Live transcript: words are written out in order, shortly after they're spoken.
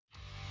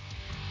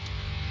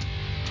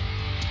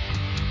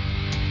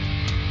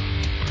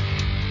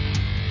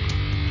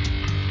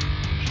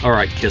All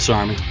right, KISS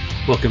Army,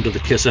 welcome to the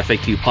KISS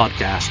FAQ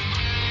podcast.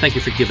 Thank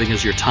you for giving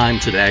us your time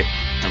today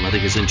and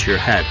letting us into your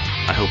head.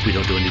 I hope we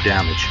don't do any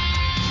damage.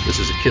 This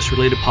is a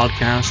KISS-related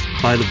podcast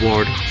by the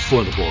board,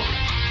 for the board.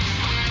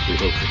 We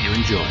hope that you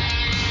enjoy.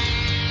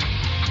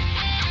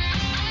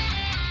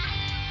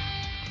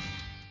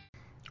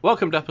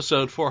 Welcome to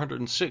episode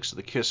 406 of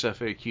the KISS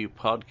FAQ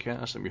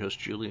podcast. I'm your host,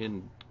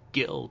 Julian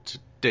Gill.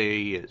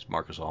 Today is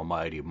Marcus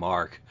Almighty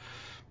Mark.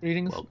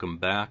 Greetings. Welcome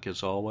back,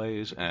 as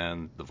always,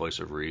 and the voice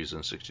of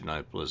reason,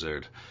 69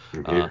 Blizzard.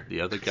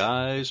 The other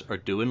guys are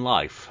doing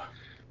life.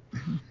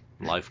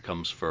 Life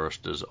comes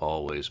first, as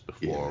always,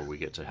 before we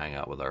get to hang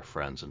out with our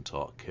friends and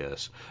talk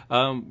KISS.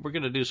 We're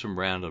going to do some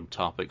random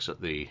topics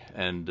at the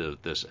end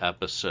of this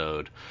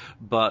episode,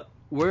 but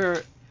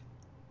we're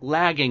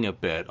lagging a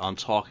bit on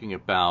talking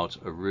about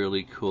a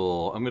really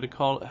cool, I'm going to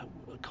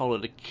call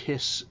it a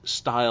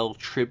KISS-style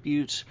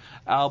tribute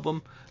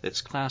album. It's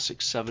Classic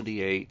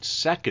 78's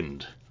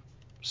second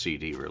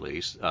CD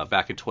release.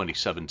 Back in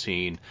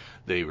 2017,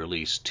 they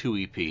released 2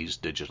 EPs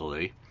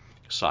digitally,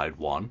 Side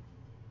 1,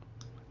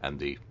 and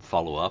the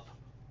follow-up,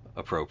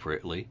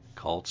 appropriately,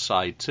 called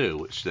Side 2,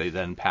 which they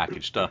then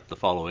packaged up the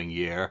following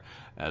year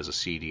as a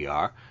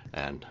CDR.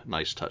 And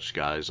nice touch,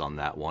 guys, on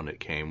that one. It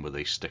came with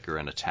a sticker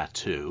and a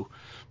tattoo.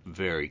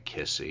 Very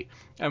kissy.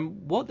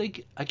 And what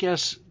they, I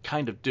guess,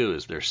 kind of do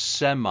is they're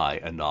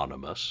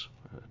semi-anonymous,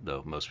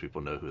 though most people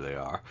know who they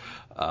are,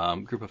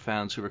 group of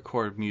fans who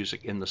record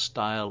music in the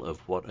style of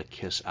what a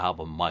KISS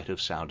album might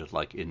have sounded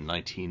like in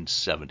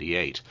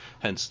 1978,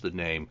 hence the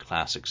name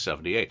Classic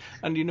 78.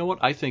 And you know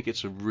what? I think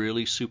it's a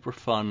really super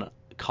fun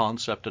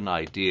concept and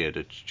idea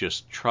to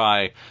just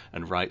try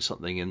and write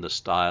something in the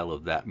style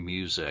of that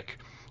music.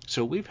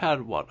 So we've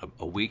had,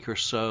 a week or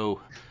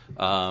so,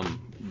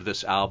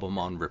 this album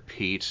on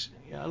repeat.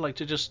 I'd like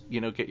to just,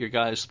 get your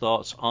guys'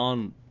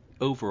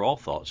 overall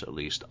thoughts at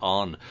least,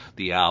 on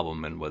the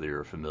album and whether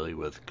you're familiar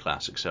with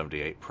Classic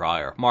 78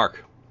 prior.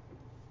 Mark?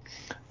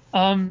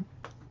 Yeah,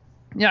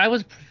 I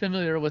was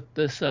familiar with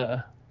this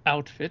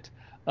outfit.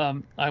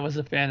 I was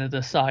a fan of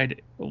the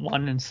Side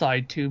 1 and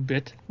Side 2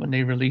 bit when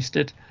they released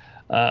it.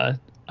 I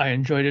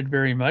enjoyed it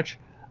very much.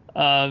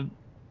 And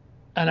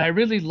I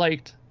really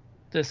liked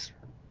this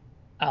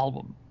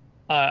album.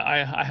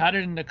 I had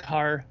it in the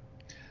car,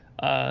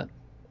 and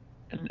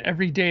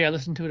every day I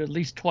listened to it at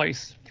least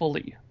twice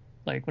fully.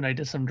 Like when I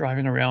did some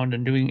driving around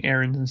and doing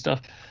errands and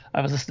stuff,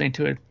 I was listening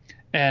to it,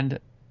 and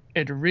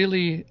it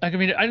really,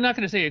 I'm not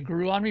going to say it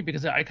grew on me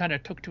because I kind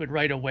of took to it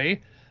right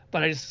away,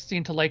 but I just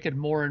seemed to like it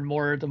more and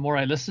more the more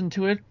I listened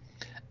to it.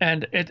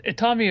 And it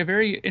taught me a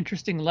very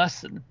interesting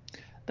lesson,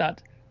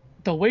 that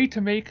the way to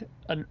make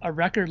a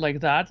record like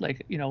that,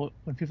 like,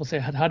 when people say,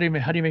 how do you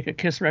make a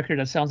KISS record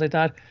that sounds like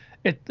that?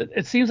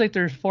 It seems like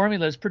their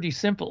formula is pretty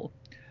simple.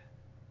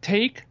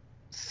 Take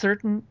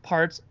certain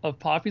parts of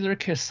popular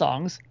KISS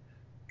songs,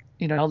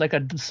 like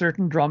a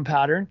certain drum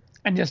pattern,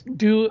 and just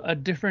do a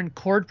different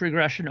chord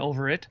progression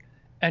over it,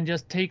 and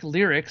just take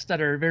lyrics that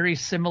are very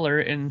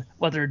similar in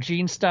whether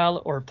Gene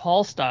style or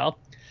Paul style,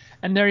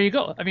 and there you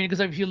go.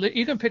 Because if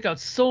you can pick out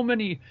so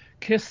many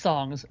KISS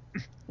songs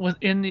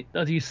within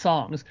these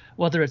songs,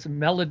 whether it's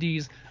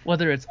melodies,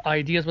 whether it's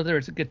ideas, whether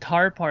it's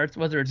guitar parts,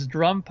 whether it's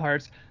drum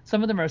parts.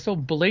 Some of them are so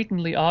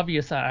blatantly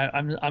obvious.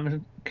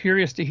 I'm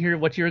curious to hear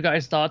what your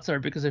guys' thoughts are,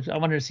 because I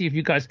wanted to see if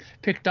you guys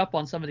picked up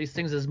on some of these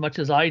things as much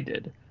as I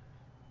did.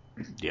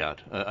 Yeah,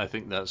 I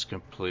think that's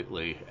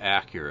completely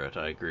accurate.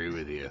 I agree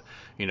with you.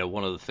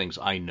 One of the things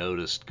I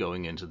noticed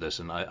going into this,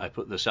 and I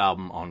put this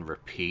album on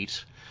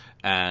repeat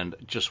and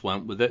just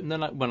went with it. And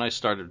then when I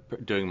started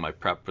doing my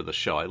prep for the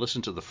show, I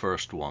listened to the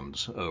first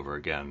ones over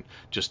again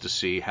just to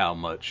see how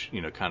much,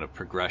 kind of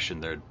progression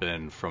there'd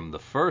been from the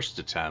first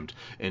attempt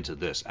into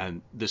this.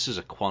 And this is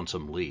a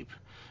quantum leap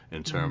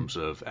in terms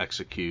of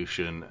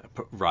execution,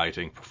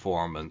 writing,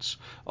 performance,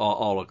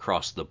 all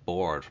across the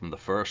board from the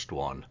first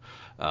one.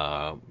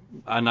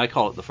 And I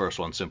call it the first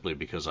one simply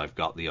because I've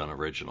got the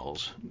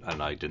unoriginals,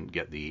 and I didn't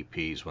get the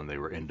EPs when they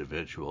were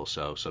individual,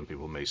 so some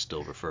people may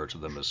still refer to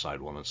them as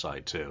Side 1 and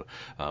Side 2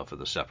 for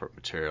the separate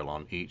material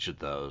on each of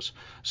those.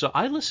 So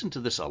I listened to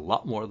this a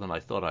lot more than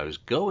I thought I was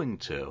going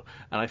to,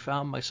 and I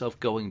found myself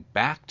going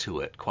back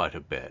to it quite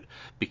a bit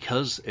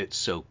because it's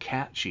so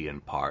catchy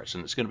in parts,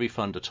 and it's going to be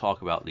fun to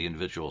talk about the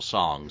individual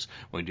songs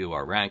when we do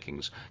our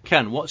rankings.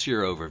 Ken, what's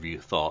your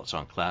overview thoughts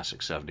on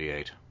Classic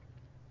 78?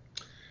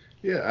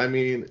 Yeah,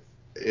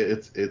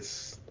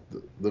 it's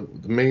the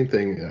main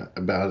thing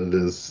about it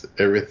is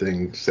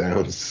everything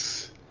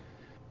sounds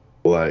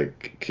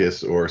like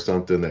KISS, or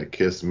something that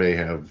KISS may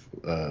have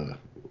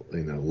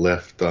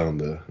left on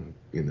the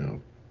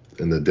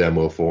in the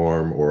demo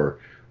form, or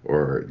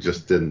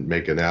just didn't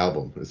make an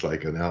album. It's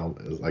like an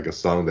album, it's like a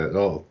song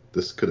that,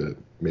 this could have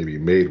maybe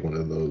made one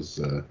of those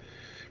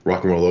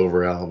Rock and Roll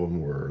Over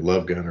album or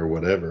Love Gun or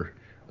whatever,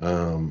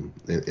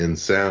 in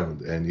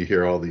sound. And you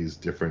hear all these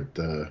different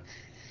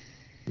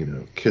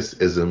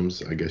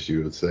KISS-isms, I guess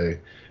you would say,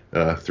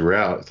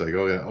 throughout. It's like,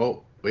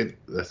 wait,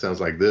 that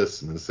sounds like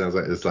this, and it sounds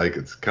like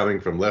it's coming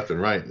from left and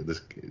right.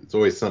 It's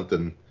always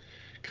something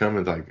come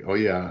and like, oh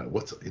yeah,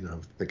 what's,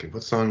 thinking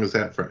what song is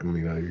that from?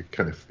 You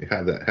kind of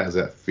have that, has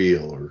that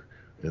feel, or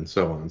and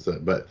so on. So,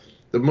 but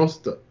the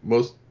most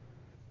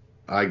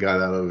I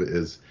got out of it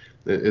is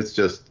it's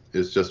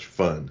just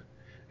fun,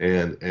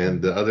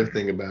 and the other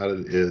thing about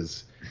it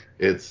is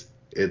it's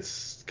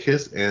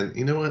Kiss, and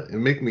you know what? It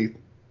make me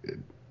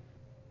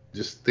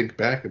just think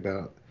back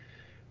about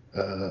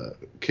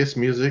Kiss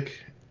music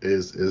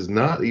is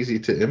not easy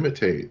to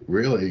imitate,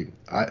 really.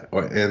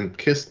 And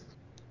Kiss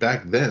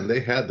back then, they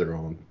had their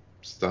own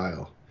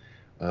style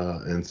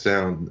and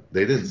sound.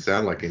 They didn't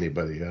sound like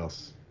anybody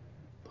else.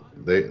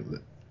 They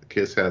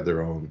Kiss had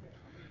their own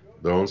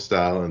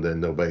style, and then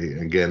nobody,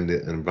 again,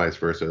 and vice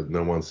versa.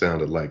 No one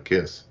sounded like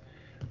Kiss.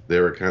 They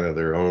were kind of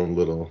their own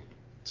little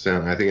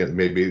sound. I think it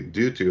may be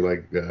due to,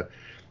 like,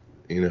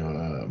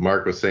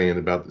 Mark was saying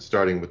about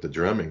starting with the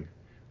drumming.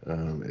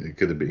 It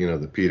could have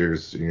been, the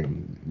Peters,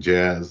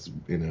 jazz,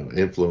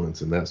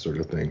 influence and that sort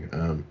of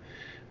thing,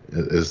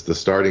 is the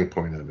starting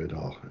point of it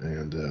all.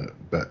 And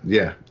but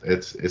yeah,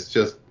 it's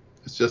just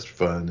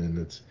fun, and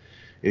it's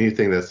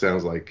anything that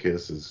sounds like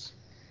Kiss is,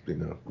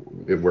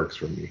 it works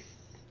for me.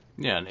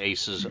 Yeah, and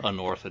Ace's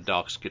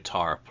unorthodox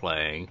guitar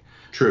playing,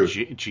 True.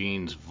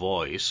 Gene's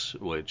voice,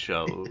 which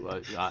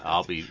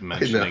I'll be I know.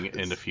 mentioning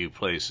in a few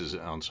places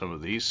on some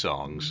of these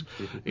songs.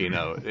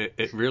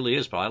 It really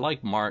is. But I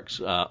like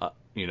Mark's,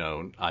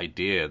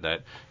 idea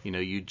that,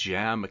 you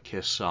jam a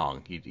Kiss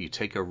song, you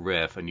take a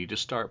riff and you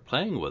just start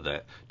playing with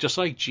it, just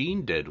like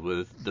Gene did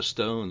with the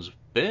Stones'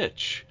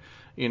 Bitch.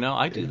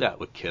 I do that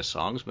with Kiss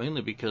songs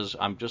mainly because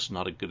I'm just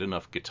not a good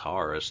enough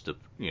guitarist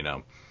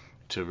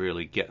to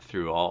really get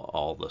through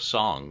all the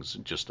songs,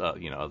 just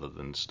other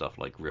than stuff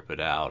like Rip It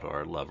Out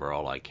or Love Her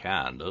All I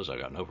Can. Those I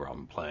got no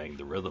problem playing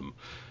the rhythm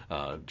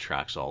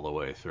tracks all the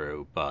way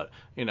through. But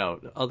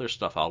other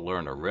stuff, I'll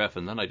learn a riff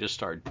and then I just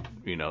start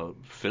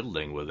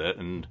fiddling with it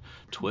and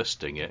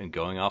twisting it and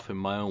going off in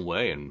my own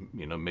way and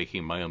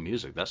making my own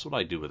music. That's what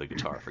I do with a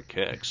guitar for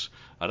kicks.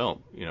 I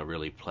don't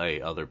really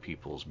play other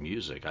people's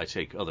music. I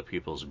take other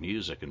people's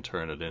music and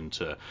turn it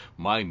into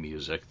my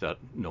music that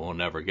no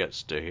one ever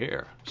gets to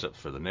hear except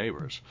for the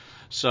neighbors.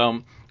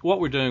 So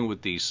what we're doing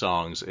with these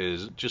songs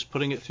is just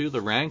putting it through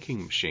the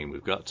ranking machine.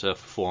 We've got to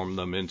form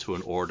them into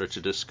an order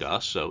to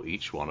discuss, so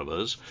each one of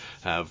us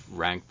have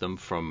ranked them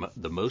from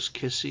the most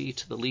kissy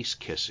to the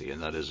least kissy,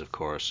 and that is, of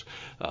course,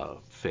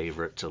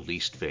 favorite to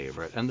least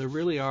favorite. And there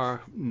really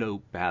are no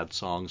bad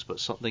songs, but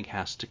something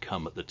has to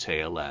come at the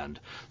tail end.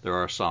 There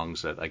are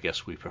songs that I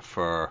guess we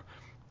prefer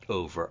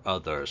over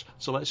others.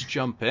 So let's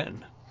jump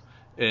in.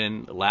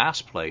 In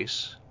last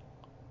place,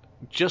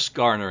 just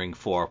garnering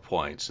 4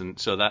 points, and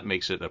so that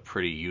makes it a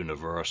pretty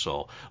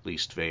universal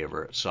least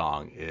favorite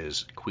song,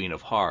 is Queen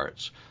of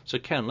Hearts. So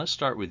Ken, let's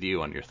start with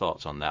you on your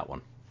thoughts on that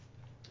one.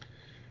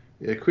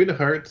 Yeah, Queen of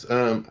Hearts.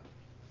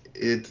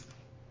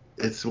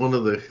 It's one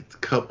of the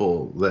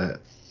couple that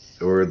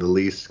or the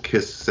least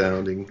Kiss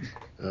sounding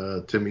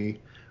to me.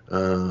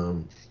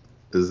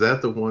 Is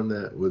that the one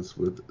that was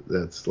with?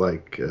 That's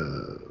like.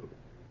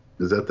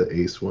 Is that the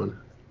Ace one?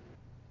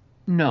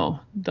 No,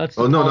 that's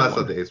the Oh no, Paul that's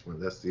one. not the Ace one.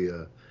 That's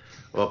the.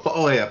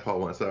 Oh yeah, Paul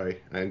one. Sorry,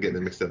 I'm getting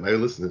it mixed up. I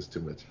listen to this too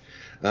much.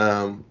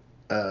 Um,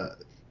 uh,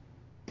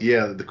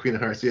 yeah, the Queen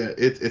of Hearts. Yeah,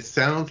 it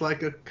sounds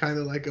like a kind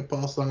of like a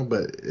Paul song,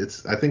 but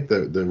I think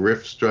the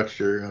riff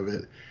structure of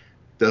it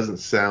doesn't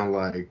sound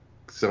like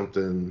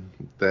something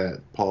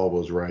that Paul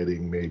was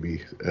writing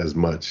maybe as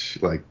much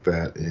like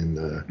that in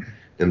the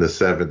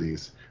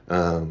 70s.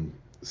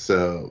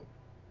 So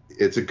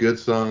it's a good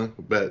song,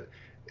 but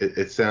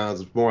it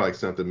sounds more like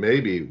something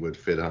maybe would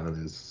fit on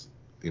his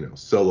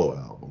solo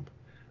album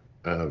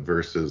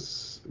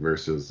versus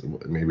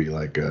maybe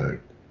like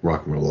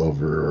Rock and Roll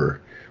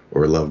Over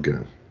or Love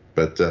Gun.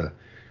 But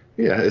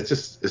yeah,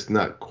 it's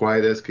not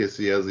quite as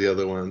kissy as the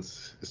other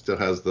ones. It still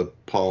has the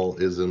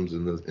Paul isms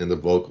in the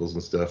vocals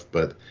and stuff,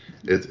 but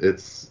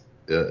it's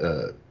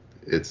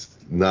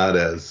not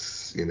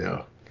as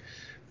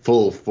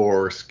full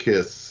force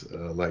Kiss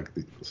like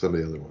some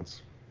of the other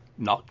ones.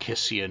 Not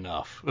kissy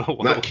enough.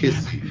 Not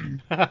kissy.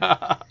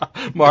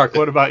 Mark,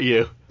 what about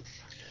you?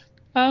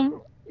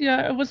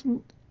 Yeah, it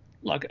wasn't.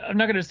 Look, I'm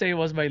not gonna say it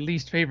was my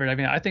least favorite. I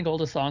mean, I think all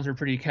the songs are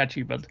pretty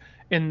catchy, but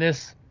in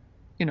this,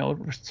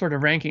 sort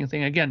of ranking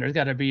thing, again, there's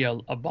got to be a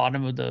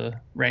bottom of the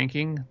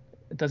ranking.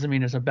 It doesn't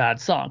mean it's a bad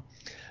song,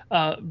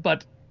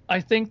 but I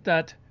think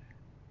that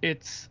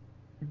it's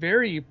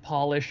very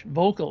polished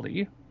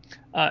vocally.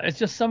 It's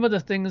just some of the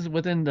things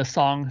within the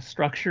song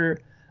structure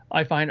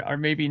I find are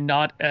maybe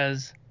not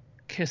as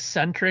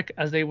Kiss-centric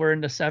as they were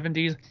in the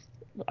 70s.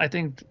 I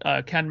think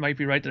Ken might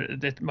be right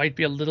that it might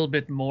be a little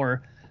bit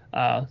more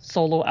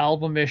solo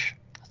album-ish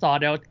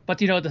thought out. But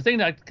the thing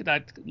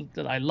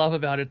that I love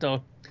about it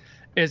though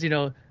is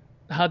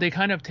how they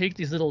kind of take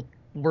these little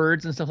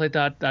words and stuff like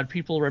that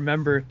people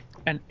remember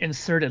and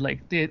insert it,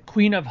 like the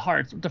Queen of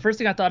Hearts. The first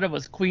thing I thought of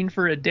was Queen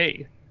for a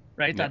Day,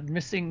 right? Yeah. That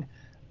missing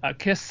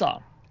Kiss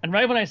song. And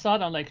right when I saw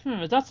it, I'm like,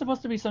 is that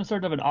supposed to be some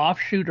sort of an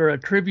offshoot or a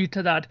tribute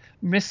to that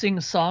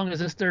missing song? Is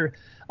this their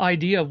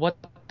idea of what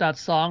that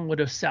song would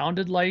have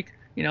sounded like?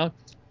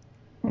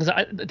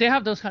 They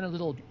have those kind of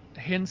little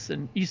hints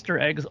and Easter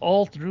eggs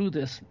all through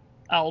this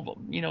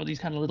album. These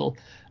kind of little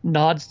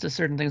nods to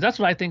certain things. That's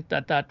what I think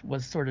that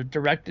was sort of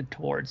directed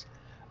towards.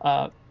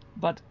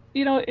 But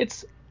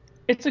it's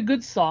a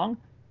good song,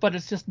 but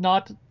it's just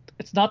not.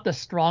 It's not the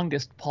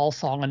strongest Paul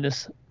song on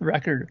this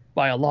record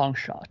by a long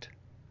shot.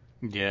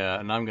 Yeah,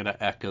 and I'm going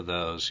to echo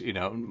those.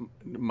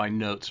 My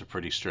notes are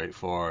pretty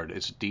straightforward.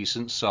 It's a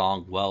decent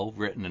song, well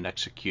written and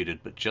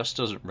executed, but just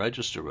doesn't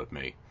register with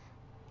me.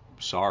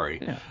 Sorry.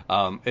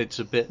 Yeah. It's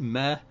a bit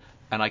meh,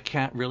 and I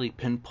can't really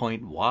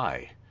pinpoint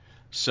why.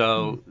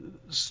 So,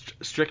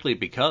 strictly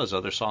because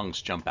other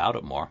songs jump out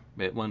at more,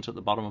 it went at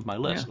the bottom of my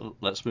list. Yeah.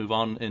 Let's move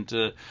on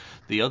into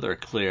the other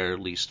clear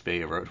least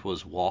favorite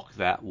was Walk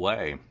That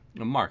Way.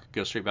 And Mark,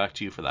 go straight back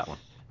to you for that one.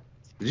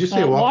 Did you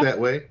say Walk That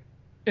Way?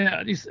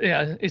 Yeah,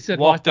 it said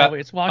Walk That Way.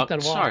 It's Walk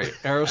That Walk. Sorry,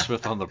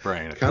 Aerosmith on the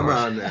brain. Come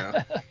on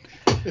now.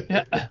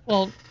 Yeah,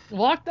 well,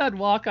 Walk That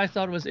Walk I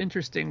thought was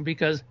interesting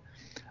because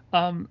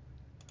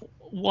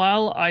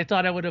while I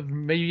thought I would have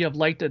maybe have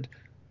liked it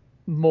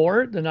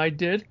more than I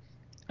did,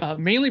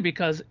 mainly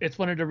because it's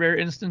one of the rare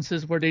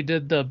instances where they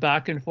did the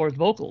back and forth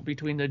vocal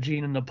between the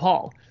Gene and the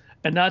Paul.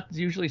 And that's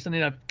usually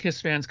something that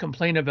Kiss fans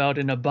complain about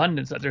in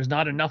abundance, that there's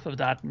not enough of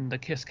that in the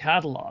Kiss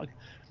catalog.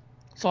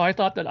 So I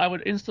thought that I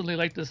would instantly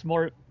like this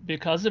more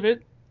because of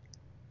it.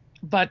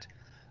 But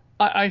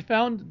I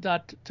found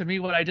that, to me,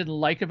 what I didn't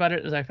like about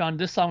it is I found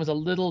this song was a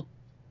little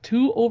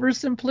too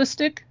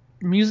oversimplistic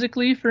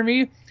musically for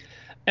me.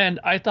 And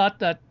I thought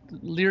that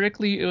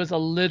lyrically it was a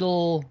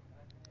little,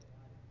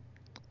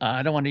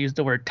 I don't want to use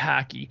the word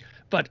tacky,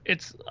 but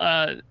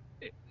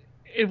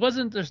it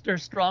wasn't their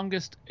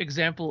strongest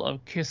example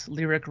of Kiss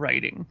lyric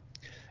writing.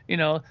 You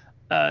know,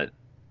 uh,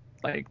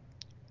 like,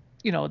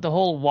 the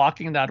whole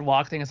walking that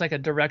walk thing is like a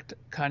direct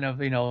kind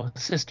of,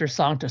 sister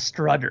song to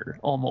Strutter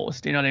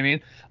almost. You know what I mean?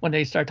 When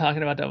they start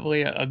talking about the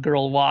way a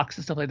girl walks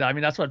and stuff like that. I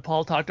mean, that's what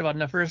Paul talked about in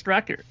the first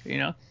record,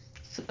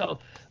 So,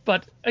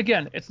 but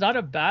again, it's not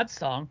a bad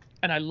song.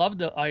 And I love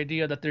the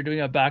idea that they're doing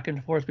a back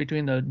and forth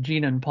between the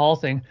Gene and Paul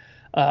thing.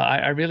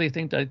 I really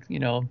think that,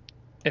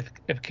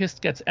 if Kiss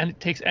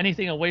takes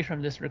anything away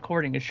from this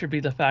recording, it should be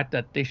the fact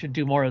that they should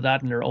do more of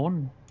that in their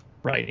own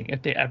writing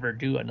if they ever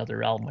do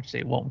another album, which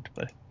they won't.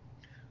 But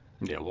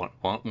yeah,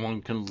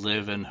 one can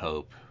live in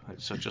hope.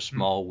 It's such a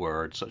small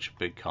word, such a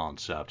big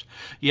concept.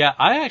 Yeah,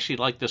 I actually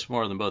like this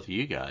more than both of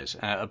you guys,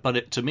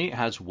 but to me it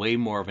has way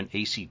more of an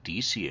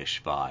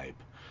AC/DC-ish vibe,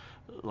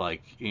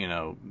 like,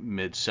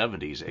 mid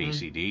 70s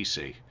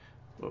AC/DC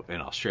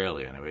in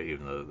Australia anyway,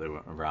 even though they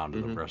weren't around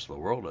in the rest of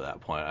the world at that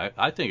point.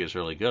 I think it's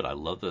really good. I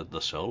love the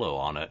solo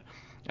on it,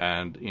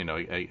 and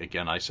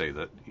again, I say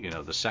that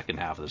the second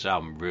half of this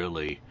album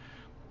really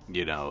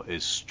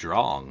is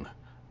strong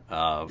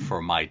for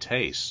my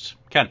taste.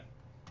 Ken.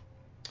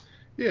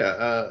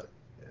 Yeah,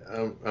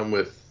 I'm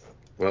with,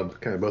 well,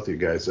 kind of both of you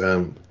guys.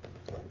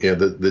 Yeah,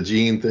 the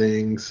Gene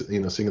things,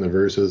 singing the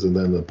verses, and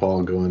then the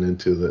Paul going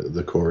into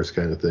the chorus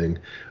kind of thing,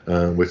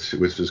 which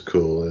is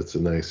cool. It's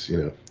a nice,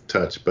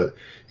 touch. But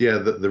yeah,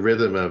 the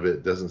rhythm of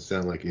it doesn't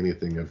sound like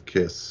anything of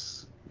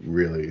Kiss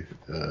really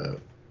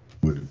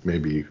would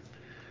maybe.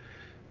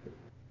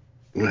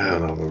 I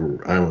don't know.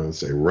 I don't want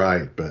to say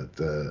right, but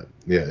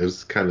yeah, it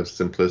was kind of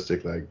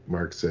simplistic, like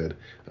Mark said.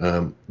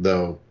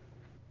 Though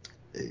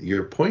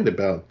your point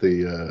about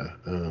the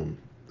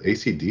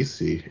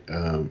AC/DC,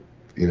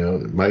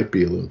 it might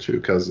be a little true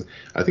because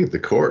I think the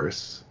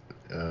chorus,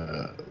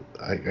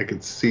 I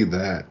could see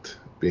that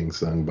being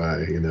sung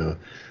by,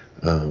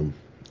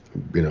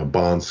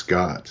 Bon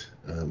Scott.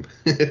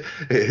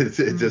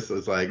 It just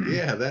was like,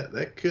 yeah,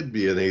 that could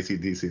be an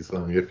AC/DC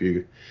song if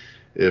you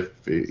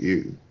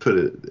put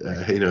it,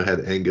 had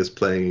Angus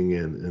playing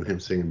and him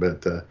singing,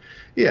 but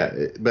yeah,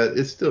 but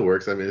it still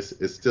works. I mean,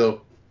 it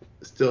still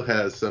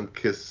has some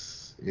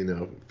Kiss,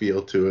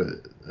 feel to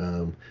it,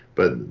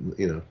 but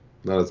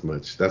not as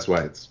much. That's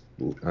why it's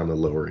on the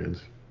lower end.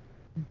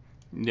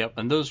 Yep,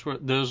 and those were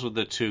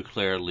the two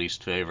clear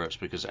least favorites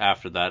because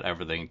after that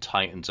everything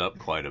tightens up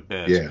quite a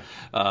bit. Yeah.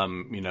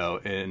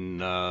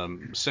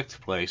 In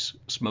sixth place,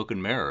 Smoke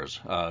and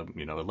Mirrors.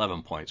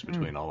 11 points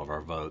between all of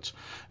our votes.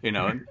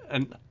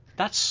 And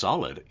that's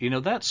solid.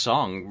 That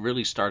song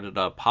really started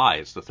up high.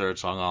 It's the third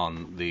song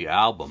on the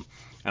album.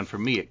 And for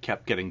me, it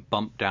kept getting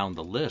bumped down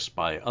the list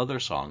by other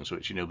songs,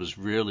 which, was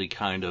really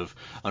kind of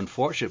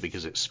unfortunate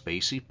because it's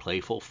spacey,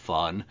 playful,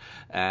 fun.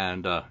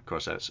 And, of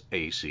course, that's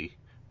AC,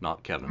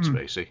 not Kevin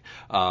Spacey.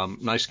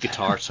 Nice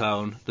guitar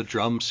tone. The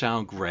drums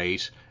sound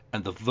great.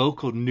 And the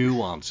vocal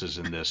nuances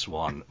in this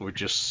one were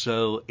just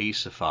so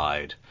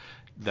aceified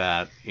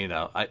that,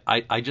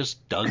 I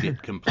just dug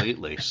it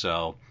completely.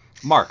 So,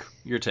 Mark,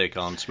 your take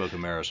on Smoke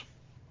and Mirrors.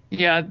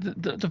 yeah,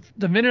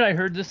 the minute I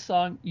heard this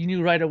song, you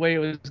knew right away it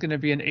was going to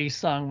be an Ace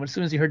song. But as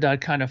soon as you heard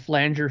that kind of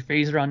flanger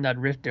phaser on that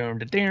riff down,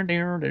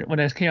 when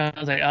it came out, I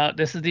was like,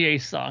 this is the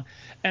Ace song.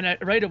 And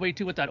right away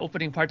too with that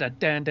opening part, that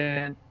dan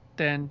dan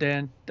dan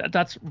dan,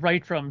 that's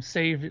right from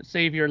Save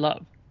Your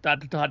Love.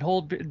 That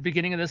whole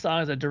beginning of this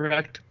song is a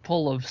direct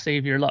pull of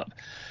Save Your Love.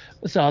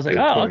 So I was like,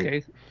 Good point.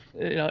 okay,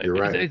 You're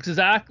right.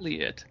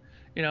 exactly it.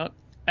 you know,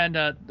 and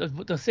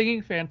the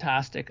singing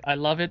fantastic. I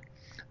love it.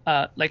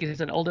 Like I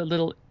said, all the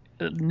little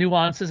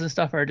nuances and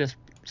stuff are just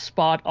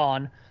spot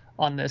on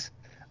this.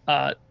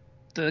 The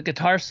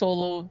guitar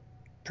solo,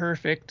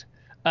 perfect.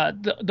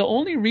 The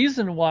only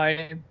reason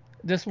why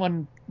this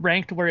one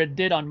ranked where it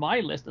did on my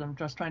list, and I'm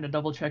just trying to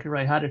double check it where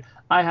I had it.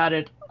 I had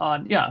it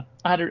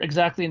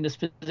exactly in this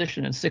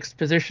position, in sixth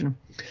position.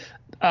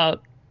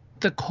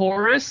 The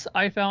chorus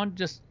I found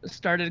just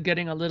started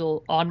getting a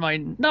little on my,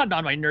 not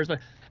on my nerves, but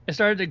it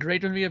started to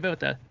grate with me about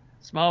the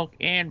smoke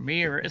and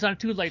mirror. It's not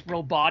too like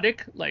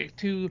robotic, like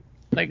too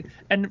like,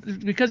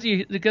 and because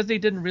they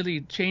didn't really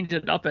change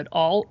it up at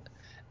all,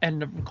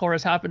 and the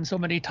chorus happened so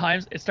many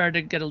times, it started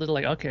to get a little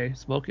like, okay,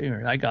 smoke and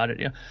mirror, I got it.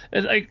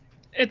 It's like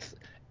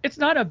it's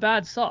not a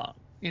bad song,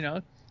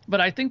 but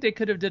I think they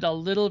could have did a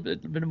little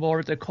bit more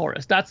with the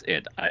chorus. That's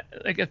it.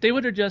 Like if they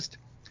would have just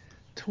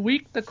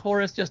tweak the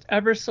chorus just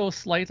ever so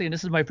slightly, and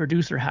this is my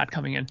producer hat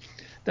coming in,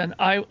 then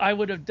I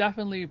would have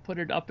definitely put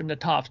it up in the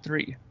top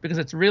 3 because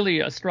it's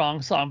really a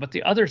strong song. But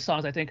the other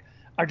songs I think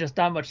are just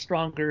that much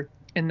stronger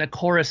in the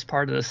chorus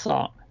part of the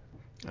song.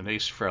 An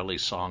Ace Frehley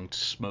song,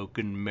 Smoke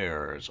and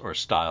Mirrors, or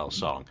style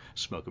song,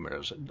 Smoke and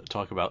Mirrors.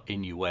 Talk about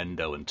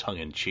innuendo and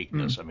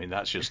tongue-in-cheekness. I mean,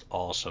 that's just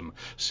awesome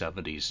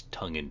 70s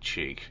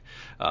tongue-in-cheek.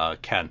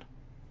 Ken?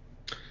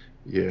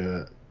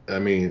 Yeah, I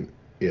mean,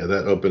 yeah,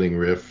 that opening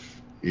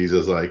riff, he's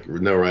just like,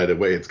 no, right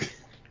away, it's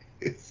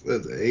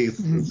Ace.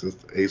 It's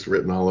just Ace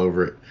written all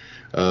over it.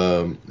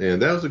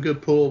 And that was a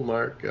good pull,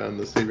 Mark, on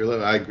the Save Your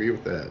Love. I agree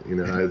with that.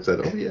 I said,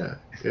 oh yeah,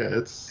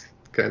 it's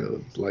kind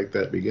of like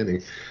that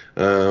beginning.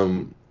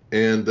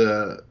 And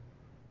the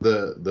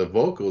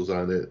vocals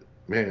on it,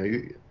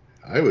 man,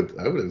 I would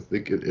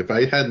think if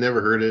I had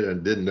never heard it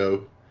and didn't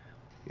know,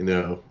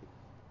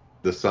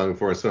 the song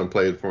before and someone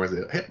played it for me, I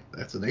said, hey,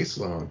 that's an Ace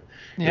song.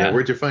 Yeah.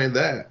 Where'd you find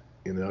that?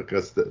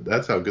 Because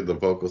that's how good the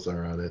vocals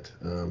are on it.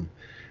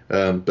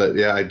 But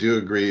yeah, I do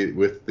agree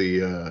with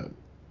the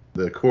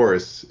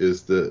chorus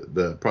is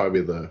the probably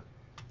the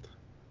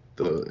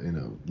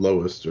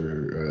lowest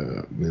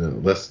or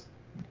less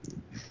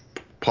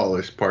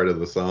polished part of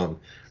the song.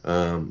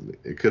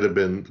 It could have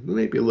been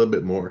maybe a little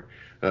bit more,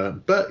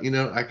 but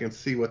I can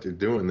see what they're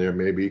doing there.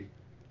 Maybe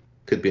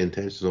could be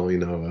intentional.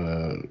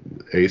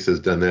 Ace has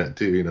done that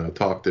too.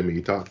 Talk to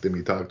me, talk to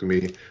me, talk to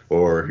me,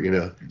 or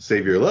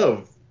save your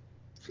love.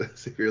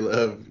 Save your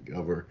love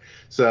over.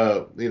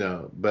 So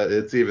but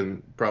it's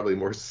even probably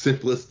more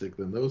simplistic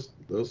than those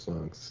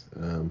songs.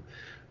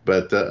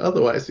 But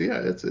otherwise, yeah,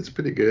 it's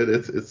pretty good.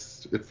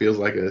 It feels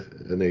like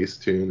an Ace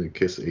tune, a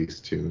Kiss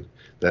Ace tune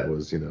that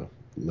was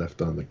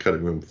left on the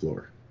cutting room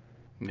floor.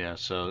 Yeah,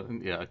 so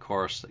a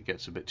chorus that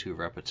gets a bit too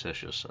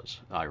repetitious. That's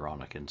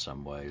ironic in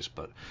some ways,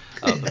 but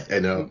I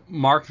know.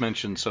 Mark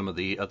mentioned at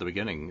the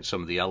beginning,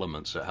 some of the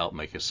elements that help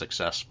make a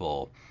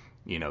successful,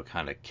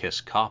 kind of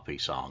Kiss copy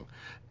song,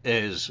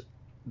 is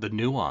the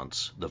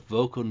nuance, the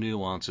vocal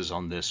nuances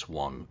on this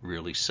one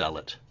really sell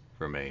it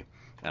for me.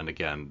 And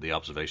again, the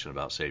observation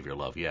about Save Your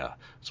Love, yeah,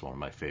 it's one of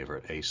my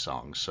favorite Ace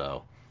songs,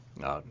 so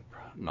not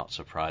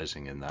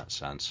surprising in that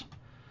sense.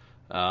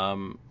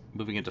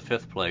 Moving into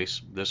fifth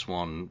place, this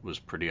one was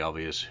pretty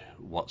obvious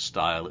what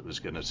style it was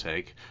going to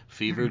take.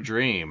 Fever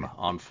Dream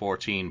on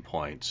 14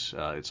 points.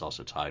 It's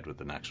also tied with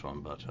the next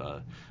one, but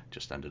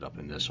just ended up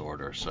in this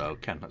order. So,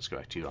 Ken, let's go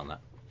back to you on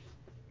that.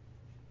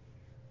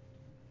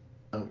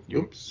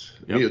 Oops.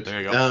 Yep, Mute.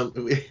 there you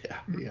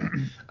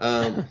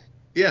go.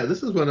 Yeah,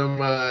 this is one of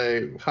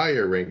my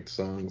higher ranked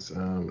songs.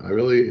 I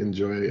really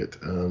enjoy it.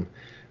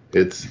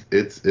 It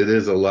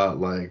is a lot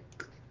like,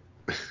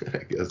 I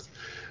guess,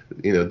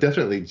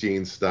 definitely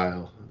Gene's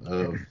style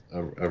of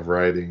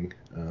writing.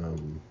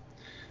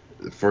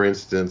 For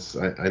instance,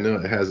 I know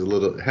it has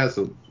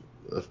a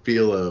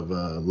feel of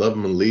Love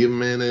 'Em and Leave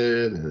 'Em in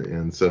it,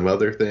 and some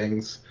other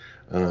things.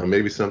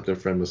 Maybe something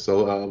from a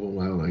solo album.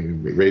 I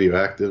don't know,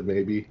 Radioactive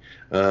maybe.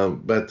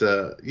 But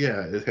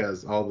yeah, it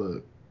has all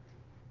the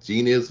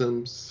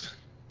Gene-isms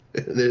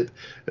in it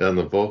and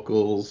the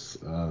vocals.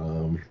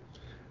 And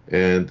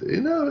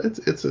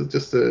it's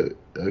just a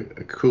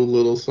cool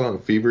little song,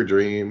 Fever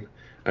Dream.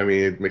 I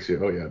mean, it makes you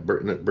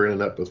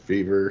burning up with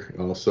fever.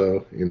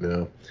 Also,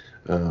 it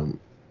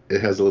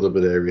has a little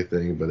bit of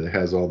everything, but it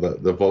has all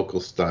the vocal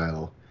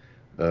style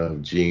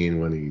of Gene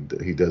when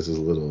he does his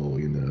little,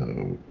 he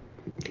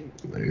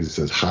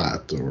says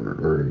hot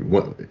or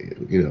what,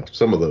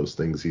 some of those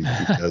things he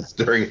does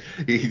during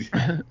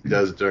the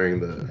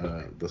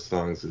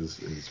songs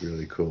is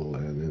really cool,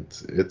 and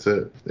it's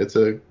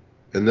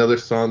another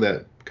song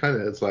that kind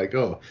of, it's like,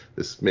 oh,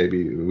 this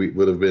maybe we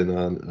would have been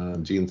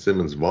on Gene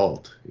Simmons'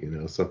 Vault,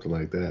 something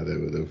like that. It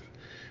would have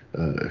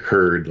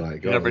heard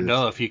like, you never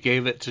know, if you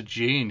gave it to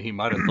Gene, he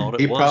might have thought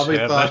it he was probably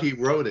him. thought he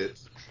wrote it,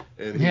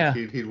 and Yeah.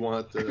 he'd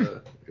want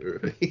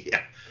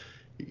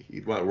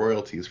he'd want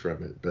royalties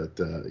from it. But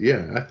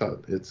yeah, I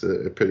thought it's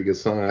a pretty good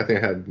song. I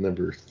think I had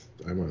number,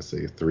 I want to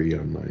say 3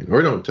 on mine,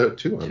 or no,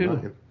 2 on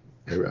mine.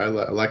 I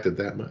liked it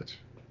that much.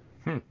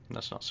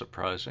 That's not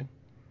surprising.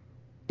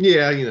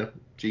 Yeah,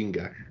 Gene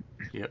guy.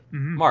 Yep.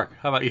 Mark,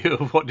 how about you?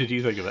 What did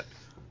you think of it?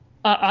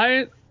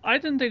 I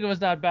didn't think it was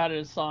that bad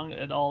as a song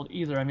at all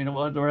either. I mean,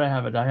 where I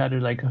have it, I had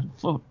it like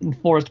in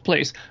fourth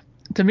place.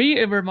 To me,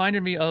 it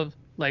reminded me of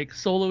like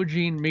Solo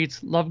Gene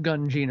meets Love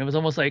Gun Gene. It was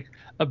almost like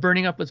a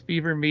Burning Up with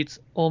Fever meets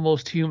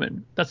Almost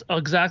Human. That's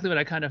exactly what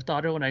I kind of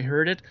thought of when I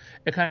heard it.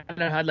 It kind of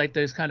had like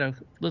those kind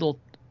of little,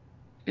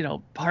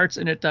 parts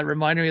in it that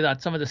reminded me of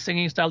that some of the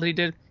singing style that he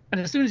did.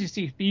 And as soon as you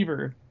see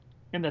Fever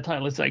in the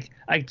title, it's like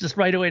I just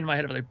right away in my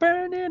head was like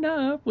burning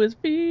up with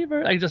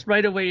fever. I just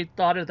right away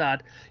thought of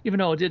that, even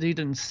though he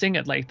didn't sing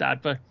it like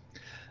that. But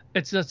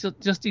it's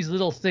just these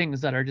little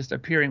things that are just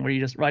appearing where you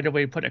just right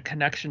away put a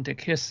connection to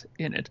Kiss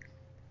in it,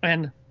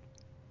 and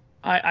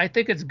I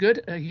think it's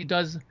good. He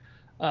does,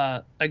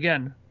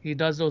 again, he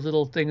does those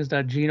little things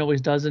that Gene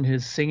always does in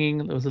his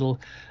singing, those little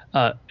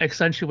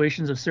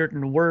accentuations of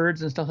certain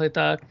words and stuff like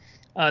that.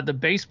 The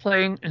bass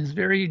playing is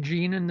very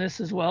Gene in this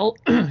as well.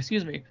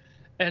 Excuse me,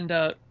 and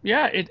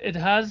yeah, it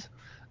has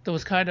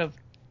those kind of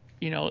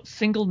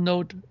single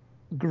note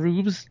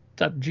grooves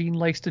that Gene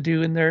likes to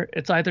do in there.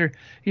 It's either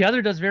he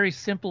either does very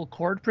simple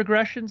chord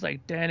progressions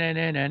like da na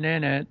na na na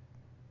na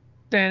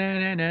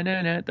da na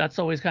na na. That's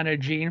always kind of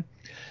Gene.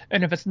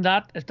 And if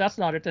that's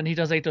not it, then he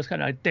does like those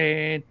kind of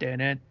dan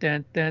dan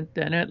dan dan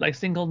dan like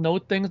single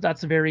note things.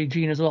 That's very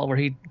Gene as well, where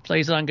he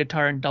plays it on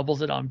guitar and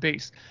doubles it on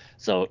bass.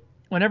 So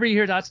whenever you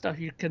hear that stuff,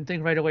 you can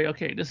think right away,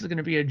 okay, this is going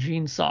to be a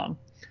Gene song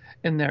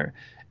in there.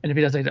 And if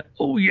he does like,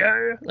 oh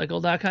yeah, like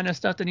all that kind of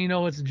stuff, then you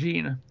know it's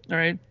Gene. All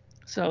right.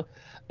 So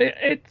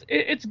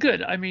it's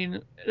good. I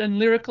mean, and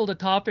lyrical, the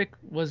topic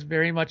was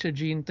very much a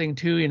Gene thing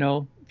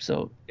too,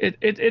 So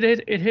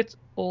it hits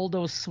all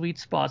those sweet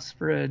spots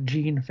for a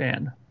Gene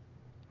fan.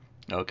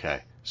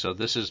 Okay, so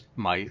this is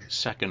my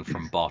second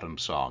from bottom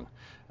song,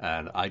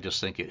 and I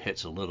just think it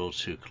hits a little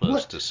too close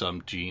What? to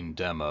some Gene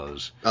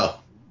demos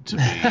Oh. to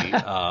be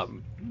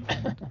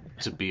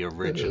to be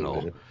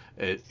original.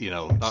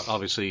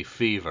 Obviously,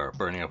 Fever,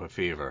 Burning Up a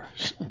Fever,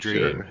 Dream,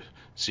 Sure.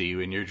 See You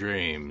in Your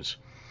Dreams.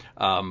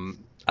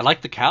 I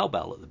like the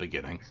cowbell at the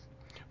beginning,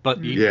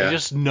 but you, Mm. you Yeah.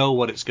 just know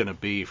what it's going to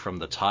be from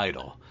the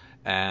title.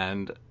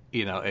 And,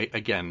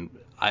 again,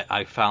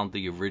 I found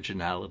the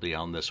originality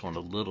on this one a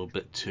little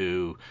bit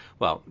too,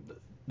 well,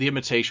 the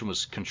imitation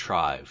was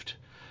contrived.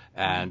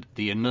 And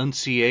the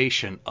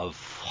enunciation of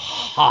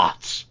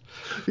hot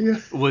Yeah.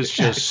 was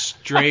just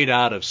straight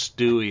out of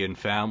Stewie and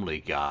Family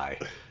Guy.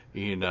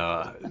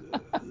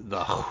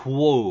 The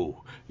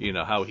whoa,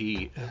 how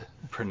he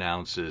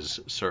pronounces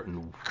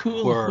certain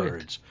Cool Whip.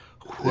 words.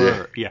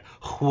 Yeah. Yeah,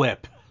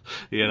 whip.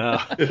 You know,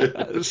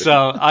 so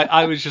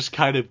I was just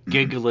kind of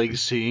giggling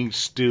seeing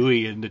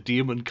Stewie in the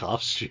demon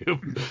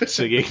costume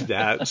singing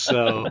that.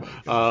 So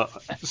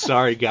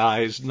sorry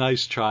guys,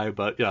 nice try,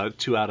 but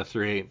 2 out of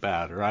 3 ain't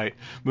bad, right?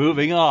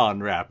 Moving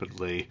on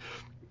rapidly.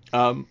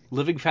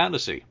 Living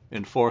Fantasy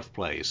in fourth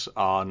place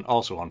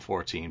also on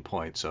 14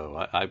 points.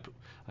 So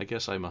I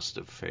guess I must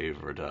have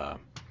favored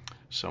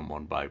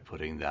someone by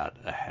putting that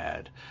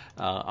ahead.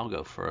 I'll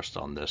go first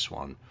on this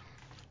one.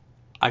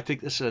 I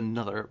think this is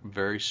another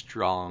very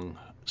strong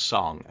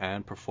song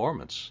and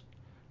performance.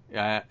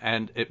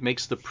 And it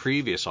makes the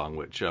previous song,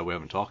 which we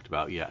haven't talked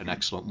about yet, an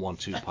excellent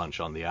 1-2 punch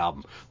on the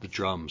album. The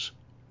drums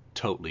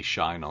totally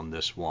shine on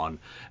this one,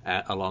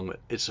 along with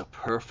it's a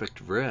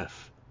perfect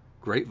riff,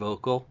 great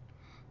vocal,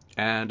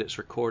 and it's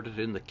recorded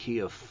in the key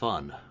of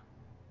fun.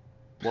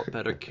 What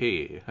better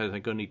key? I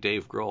think only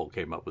Dave Grohl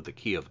came up with the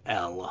key of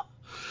L,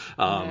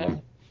 Yeah.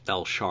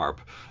 L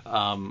sharp.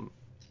 Um,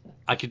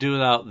 I could do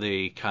without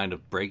the kind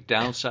of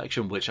breakdown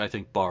section, which I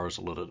think borrows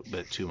a little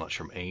bit too much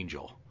from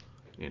Angel,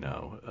 late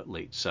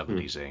Hmm.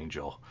 70s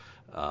Angel,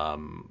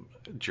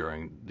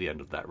 during the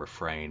end of that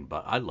refrain.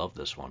 But I love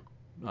this one.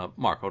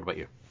 Mark, what about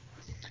you?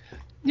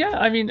 Yeah,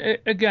 I mean,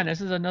 again, this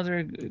is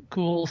another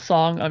cool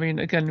song. I mean,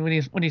 again,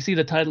 when you see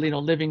the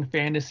title, "Living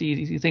Fantasy,"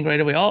 you think right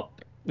away, oh,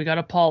 we got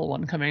a Paul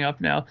one coming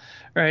up now,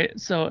 right?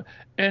 So,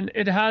 and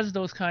it has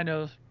those kind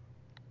of,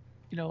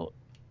 you know,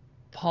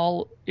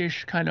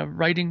 Paul-ish kind of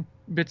writing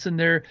bits in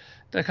there,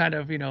 that kind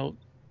of,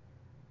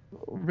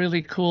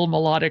 really cool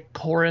melodic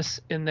chorus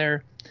in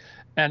there,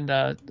 and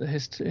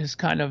his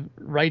kind of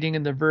writing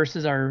in the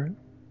verses are,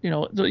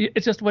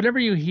 it's just whenever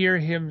you hear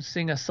him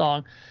sing a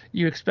song,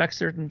 you expect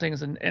certain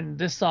things, and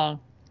this song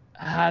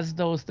has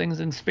those things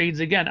in spades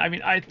again. I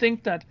mean, I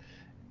think that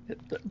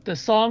the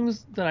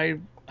songs that I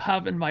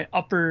have in my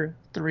upper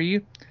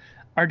three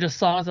are just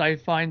songs that I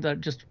find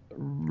that just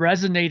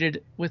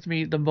resonated with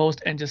me the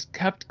most and just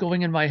kept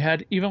going in my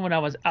head, even when I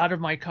was out of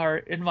my car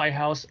in my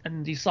house,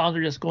 and these songs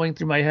are just going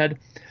through my head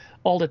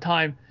all the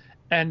time.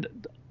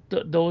 And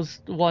those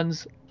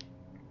ones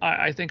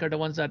I think are the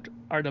ones that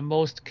are the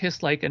most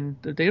Kiss-like, and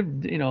they,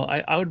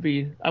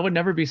 I would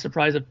never be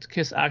surprised if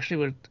Kiss actually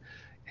would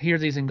hear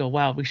these and go,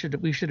 wow, we should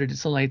have done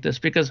something like this,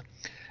 because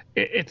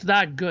it's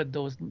that good.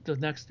 Those the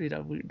next three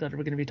that we're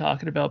going to be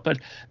talking about, but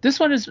this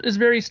one is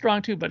very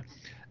strong too. But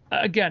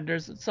again,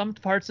 there's some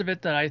parts of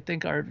it that I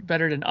think are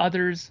better than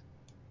others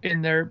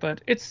in there,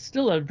 but it's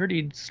still a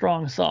pretty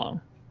strong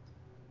song.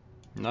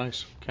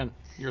 Nice. Ken,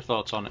 your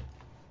thoughts on it?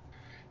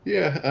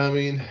 Yeah. I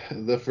mean,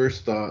 the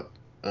first thought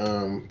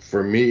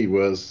for me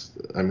was,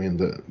 I mean,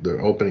 the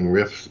opening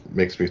riff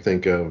makes me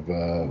think of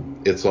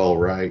 "It's All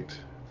Right"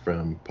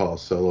 from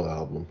Paul's solo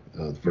album,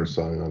 the first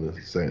song on the.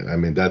 I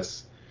mean,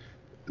 it's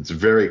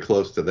very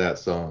close to that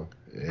song,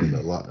 and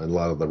a lot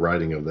of the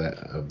writing of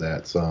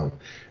that song,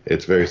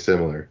 it's very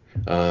similar.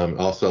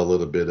 Also a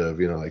little bit of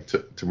like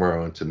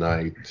Tomorrow and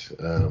Tonight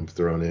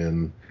thrown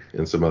in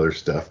some other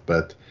stuff,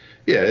 but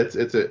yeah, it's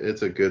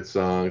a good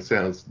song. It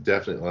sounds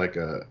definitely like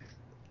a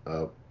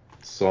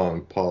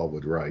song Paul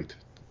would write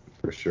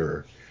for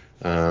sure.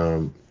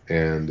 And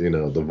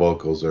the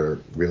vocals are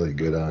really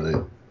good on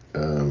it.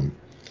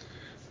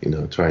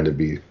 Trying to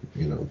be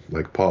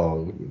like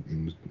Paul,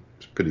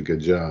 pretty good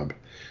job.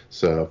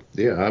 So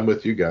yeah, I'm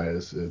with you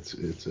guys.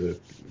 It's a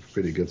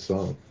pretty good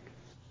song.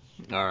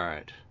 All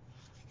right,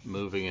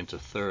 moving into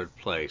third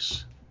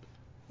place,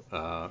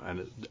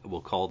 and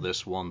we'll call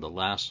this one the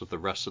last of the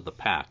rest of the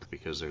pack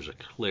because there's a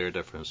clear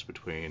difference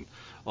between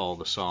all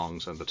the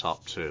songs and the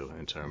top two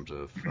in terms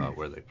of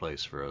where they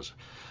place for us.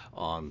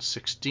 On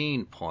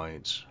 16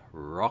 points,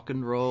 Rock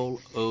and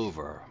Roll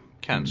Over.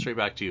 Ken, straight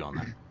back to you on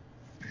that.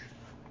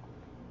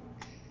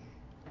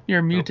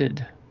 You're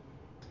muted.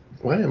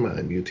 Why am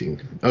I muting?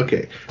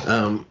 Okay.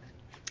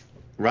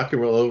 Rock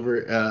and Roll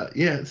Over.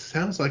 Yeah, it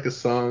sounds like a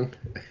song.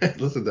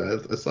 Listen to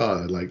it. I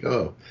saw it. Like,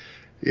 oh,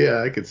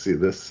 yeah, I could see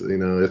this.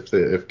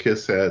 If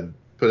Kiss had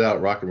put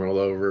out Rock and Roll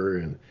Over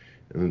and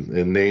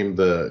named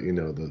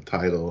the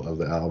title of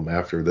the album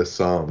after this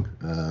song.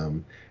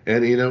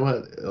 And you know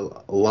what?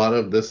 A lot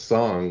of this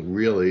song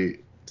really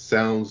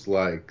sounds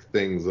like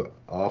things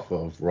off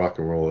of Rock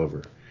and Roll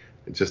Over.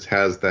 It just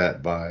has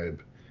that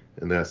vibe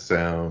and that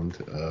sound.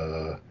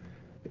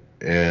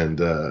 And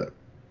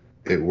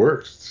it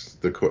works.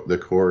 The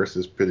chorus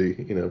is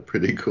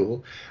pretty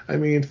cool. I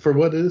mean, for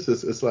what it is,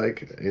 it's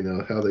like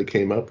how they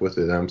came up with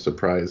it. I'm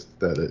surprised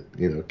that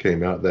it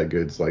came out that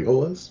good. It's like, oh,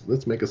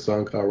 let's make a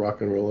song called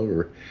Rock and Roll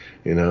Over,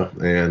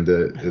 and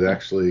it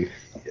actually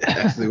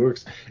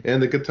works.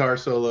 And the guitar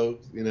solo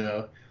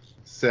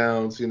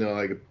sounds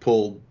like it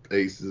pulled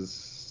Ace's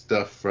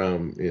stuff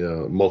from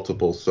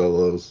multiple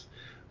solos,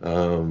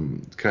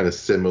 kind of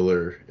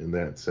similar in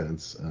that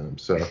sense.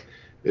 So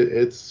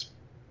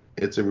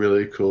it's a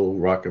really cool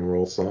rock and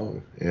roll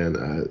song, and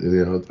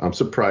I'm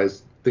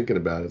surprised thinking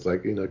about it. It's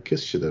like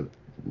Kiss should have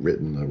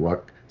written a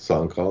rock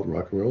song called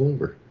Rock and Roll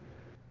Over,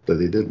 but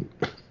they didn't.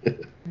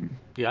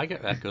 Yeah, I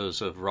get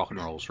echoes of Rock and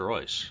Rolls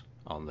Royce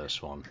on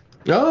this one.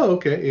 Oh,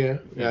 okay,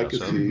 yeah, I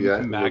could see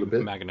that a little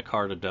bit. Magna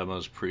Carta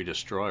demos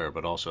pre-Destroyer,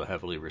 but also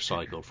heavily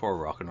recycled for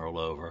Rock and Roll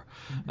Over.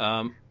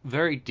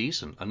 Very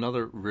decent.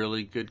 Another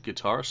really good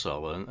guitar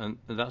solo, and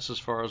that's as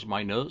far as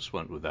my notes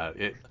went with that.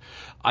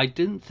 I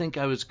didn't think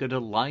I was going to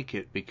like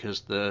it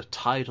because the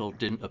title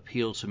didn't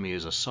appeal to me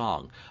as a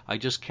song. I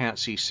just can't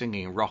see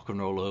singing Rock and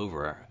Roll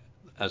Over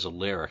as a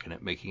lyric and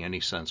it making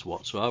any sense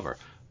whatsoever.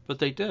 But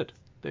they did.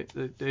 They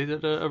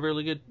did a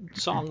really good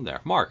song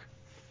there. Mark.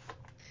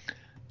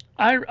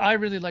 I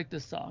really like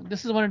this song.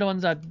 This is one of the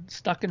ones that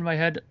stuck in my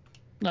head,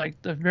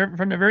 like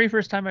from the very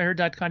first time I heard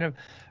that kind of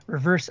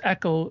reverse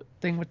echo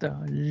thing with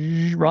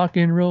the rock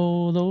and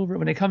roll over.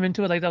 When they come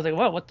into it, like I was like,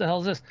 "Whoa, what the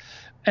hell is this?"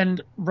 And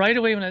right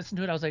away when I listened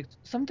to it, I was like,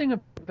 "Something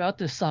about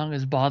this song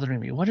is bothering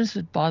me. What is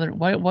it bothering?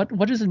 Why?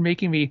 What is it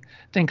making me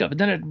think of?" And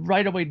then it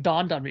right away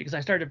dawned on me because I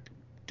started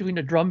doing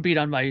the drum beat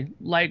on my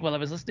leg while I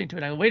was listening to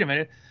it. I go, "Wait a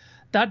minute,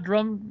 that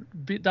drum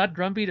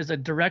beat is a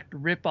direct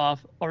rip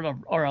off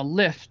or a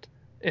lift,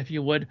 if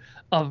you would,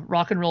 of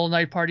Rock and Roll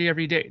Night Party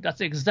Every Day. That's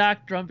the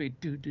exact drum beat.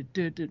 Do, do,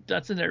 do, do.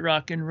 That's in it.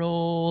 Rock and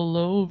Roll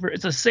Over.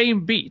 It's the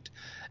same beat.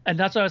 And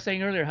that's what I was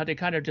saying earlier, how they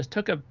kind of just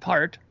took a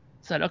part,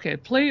 said, okay,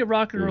 play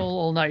Rock and Roll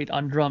All Night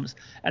on drums,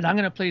 and I'm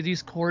going to play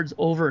these chords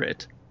over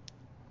it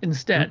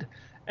instead.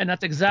 And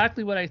that's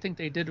exactly what I think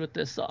they did with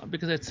this song,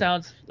 because it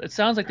sounds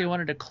like they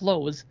wanted to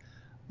close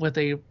with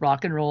a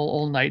Rock and Roll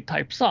All Night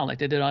type song like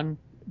they did on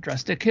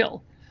Dressed to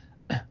Kill.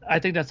 I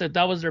think that's it.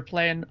 That was their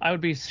plan. I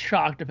would be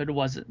shocked if it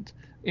wasn't,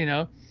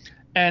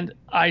 And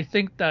I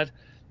think that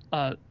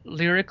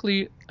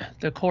lyrically,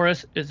 the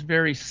chorus is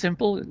very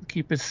simple.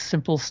 Keep it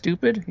simple,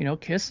 stupid,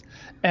 Kiss,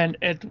 and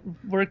it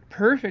worked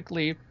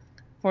perfectly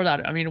for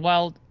that. I mean,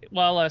 while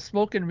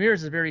Smoke and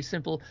Mirrors is very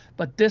simple,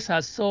 but this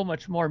has so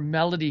much more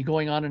melody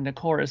going on in the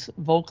chorus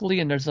vocally,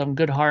 and there's some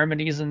good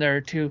harmonies in there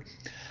too.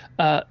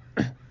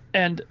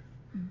 And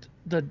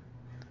the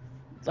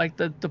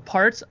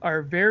parts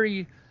are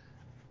very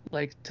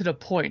to the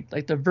point.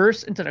 Like the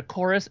verse into the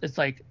chorus, it's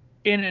like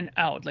in and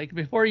out. Like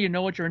before you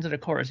know what, you're into the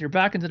chorus, you're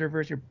back into the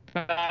verse, you're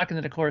back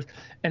into the chorus,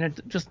 and it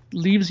just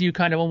leaves you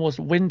kind of almost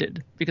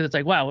winded because it's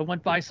like, wow, it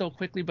went by so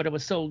quickly, but it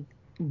was so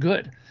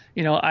good.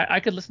 I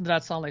could listen to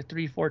that song like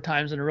 3-4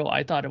 times in a row.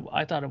 I thought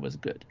it was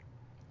good.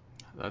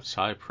 That's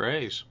high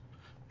praise.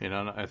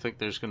 I think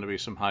there's going to be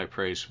some high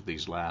praise for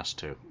these last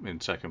two.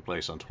 In second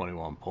place on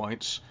 21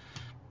 points,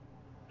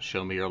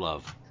 Show Me Your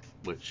Love,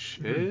 which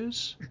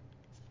is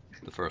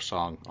the first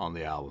song on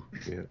the album.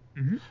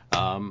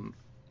 Yeah.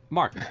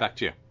 Mark, back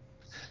to you.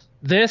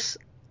 This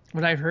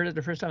when I heard it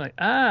the first time, like,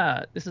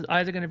 this is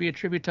either going to be a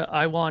tribute to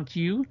I Want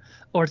You,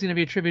 or it's going to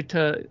be a tribute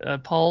to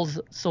Paul's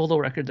solo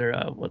record there.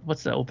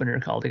 What's the opener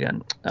called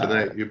again?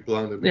 Tonight You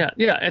Belong to Me.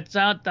 Yeah.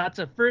 That's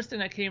the first thing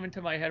that came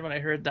into my head when I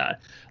heard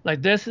that.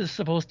 Like, this is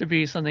supposed to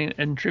be something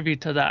in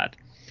tribute to that,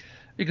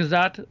 because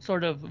that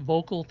sort of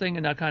vocal thing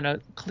and that kind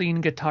of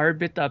clean guitar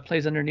bit that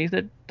plays underneath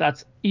it,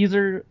 that's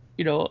either,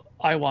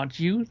 I Want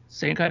You,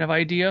 same kind of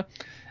idea,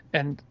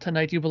 and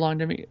Tonight You Belong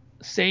to Me,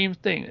 same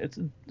thing.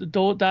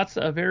 That's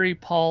a very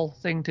Paul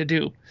thing to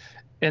do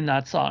in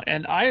that song,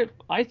 and I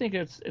think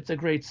it's a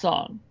great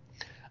song.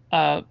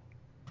 I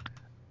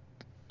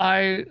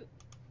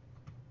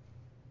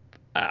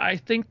I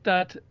think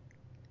that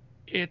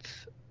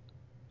it's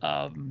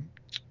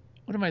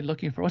what am I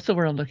looking for? What's the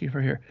word I'm looking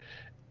for here?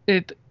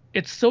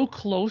 It's so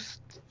close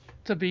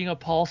to being a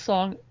Paul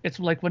song. It's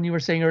like when you were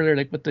saying earlier,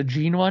 like with the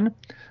Gene one,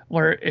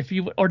 where if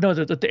you, or no,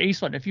 the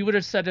Ace one, if you would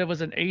have said it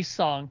was an Ace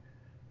song,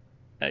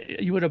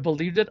 you would have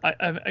believed it.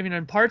 I mean,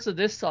 in parts of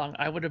this song,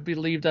 I would have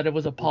believed that it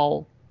was a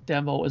Paul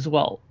demo as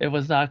well. It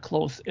was that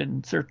close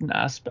in certain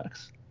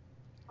aspects.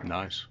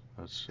 Nice.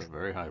 That's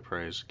very high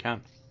praise.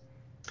 Ken.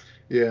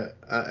 Yeah,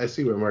 I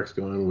see where Mark's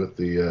going with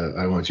the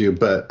I Want You,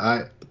 but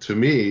to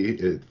me,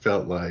 it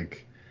felt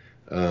like,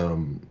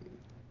 well,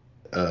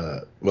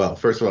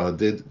 first of all, it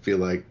did feel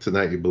like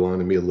Tonight You Belong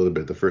to Me a little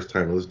bit the first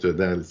time I listened to it.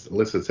 Then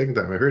the second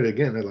time I heard it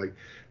again, I'm like,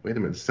 wait a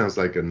minute, this sounds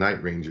like a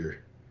Night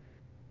Ranger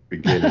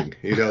beginning.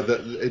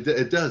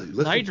 It does.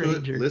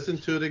 Listen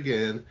to it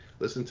again.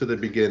 Listen to the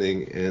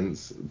beginning and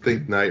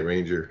think Night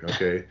Ranger.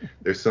 Okay,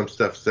 there's some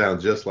stuff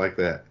sounds just like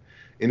that.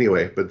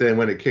 Anyway, but then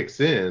when it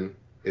kicks in,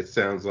 it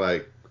sounds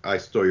like I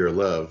Stole Your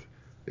Love.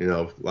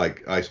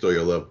 Like I Stole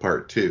Your Love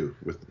Part 2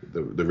 with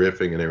the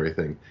riffing and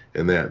everything,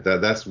 and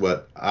that's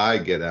what I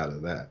get out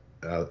of that,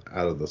 out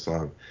of the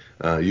song.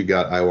 You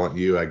got I Want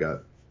You. I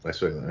got I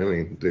Stole Your Love. I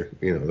mean,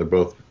 they're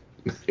both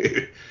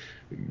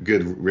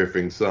good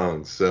riffing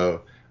songs.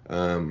 So.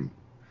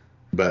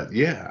 But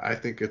yeah, I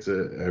think it's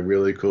a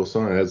really cool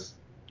song.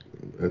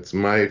 It's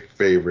my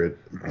favorite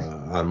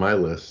on my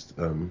list,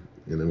 and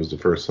it was the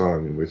first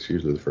song, in which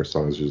usually the first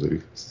song is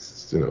usually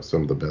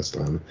some of the best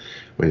on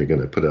when you're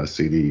going to put a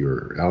CD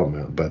or album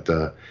out. But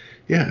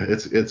yeah,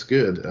 it's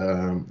good.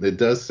 It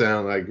does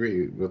sound. I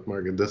agree with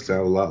Mark. It does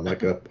sound a lot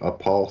like a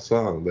Paul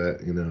song,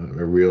 that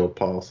a real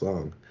Paul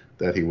song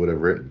that he would have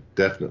written.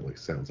 Definitely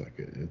sounds like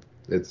it.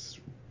 It's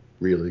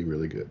really,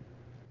 really good.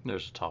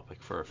 There's a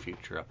topic for a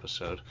future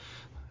episode.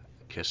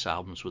 Kiss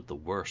albums with the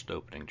worst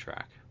opening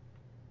track.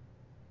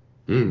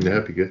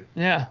 That'd be good.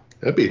 Yeah.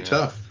 That'd be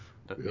tough.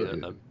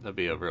 That'd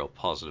be a real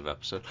positive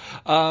episode.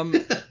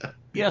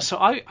 Yeah, so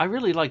I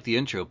really like the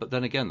intro, but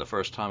then again, the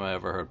first time I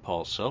ever heard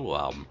Paul's solo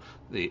album,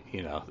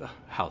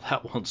 how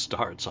that one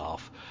starts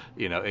off,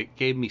 it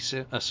gave me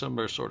a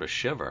similar sort of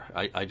shiver.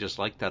 I just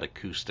like that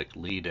acoustic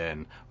lead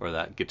in, or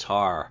that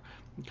guitar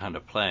kind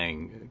of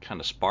playing,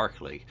 kind of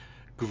sparkly.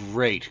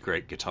 Great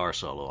guitar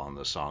solo on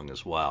the song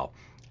as well.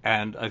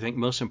 And I think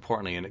most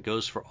importantly, and it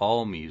goes for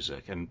all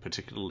music, and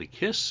particularly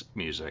Kiss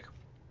music,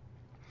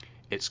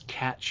 it's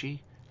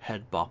catchy,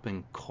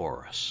 head-bopping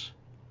chorus.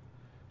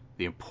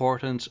 The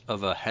importance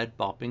of a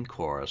head-bopping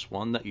chorus,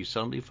 one that you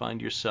suddenly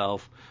find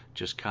yourself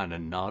just kind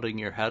of nodding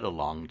your head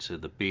along to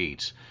the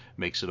beat,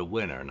 makes it a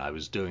winner, and I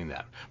was doing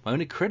that. My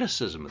only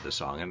criticism of the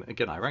song, and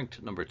again, I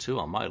ranked number 2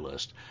 on my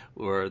list,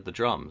 were the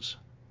drums.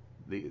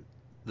 The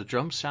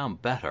drums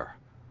sound better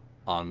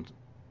on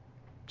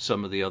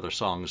some of the other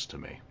songs to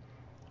me.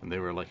 And they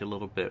were like a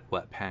little bit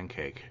wet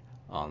pancake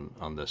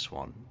on this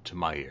one to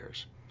my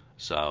ears.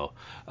 So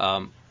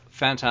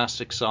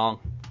fantastic song,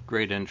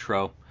 great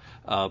intro,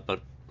 but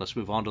let's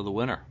move on to the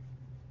winner.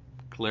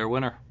 Clear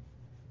winner.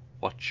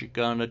 What you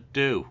gonna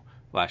do?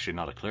 Well, actually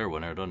not a clear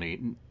winner, it only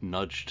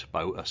nudged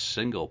by a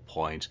single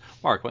point.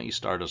 Mark, why don't you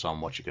start us on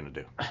what you're gonna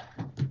do?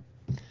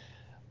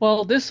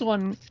 Well, this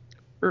one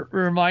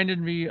reminded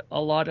me a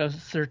lot of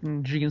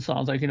certain Gene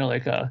songs, like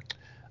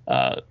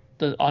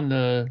on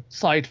the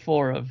side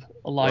 4 of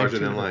Alive. Larger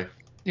Than Life.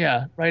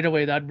 Yeah, right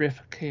away that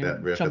riff came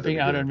jumping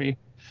out at me,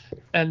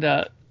 and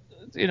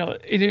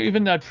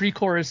even that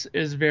pre-chorus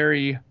is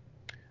very,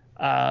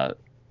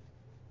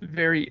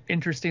 very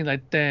interesting.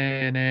 Like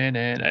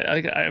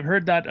I've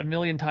heard that a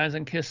million times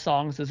in Kiss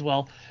songs as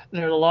well.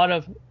 There's a lot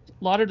of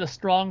the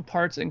strong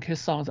parts in Kiss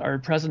songs are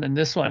present in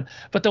this one.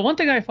 But the one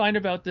thing I find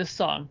about this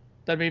song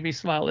that made me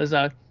smile is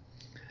that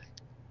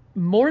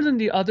more than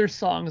the other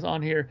songs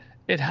on here,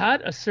 it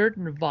had a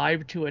certain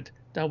vibe to it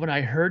that when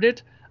I heard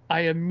it,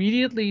 I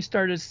immediately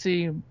started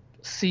seeing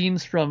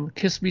scenes from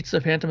Kiss Meets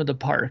the Phantom of the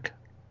Park.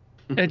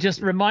 It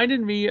just reminded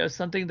me of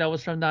something that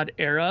was from that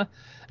era,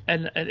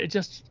 and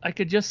I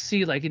could just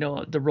see, like,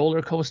 the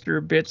roller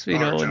coaster bits,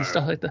 and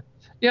stuff like that.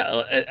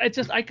 Yeah,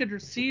 I could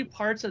see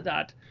parts of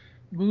that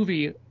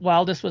movie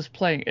while this was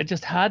playing. It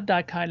just had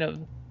that kind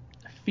of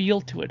feel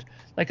to it,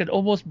 like it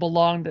almost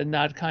belonged in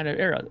that kind of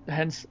era,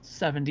 hence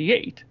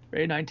 78,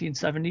 right?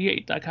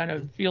 1978, that kind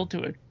of feel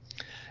to it.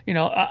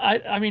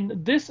 I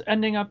mean, this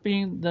ending up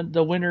being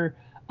the winner,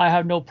 I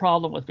have no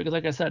problem with, because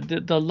like I said,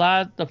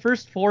 the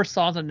first 4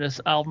 songs on this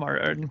album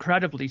are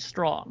incredibly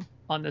strong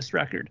on this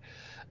record,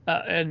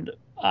 and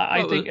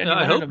I think any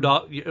I one of hope them.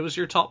 not. It was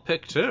your top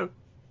pick too.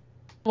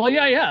 Well,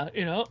 yeah,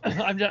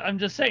 I'm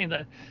just saying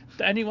that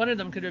any one of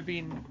them could have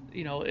been,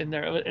 in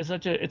there. It's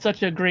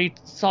such a great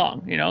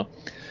song,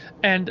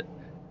 and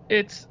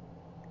it's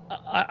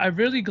I'm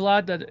really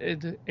glad that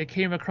it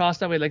came across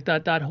that way. Like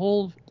that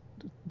whole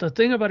the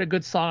thing about a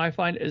good song, I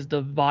find, is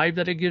the vibe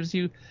that it gives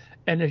you,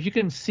 and if you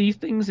can see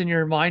things in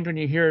your mind when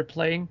you hear it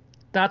playing,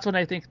 that's when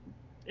I think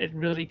it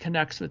really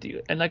connects with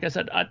you. And like I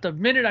said, at the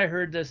minute I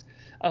heard this,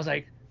 I was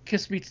like,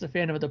 Kiss Meets the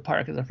Phantom of the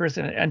Park is the first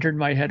thing that entered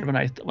my head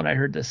when I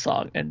heard this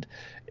song. And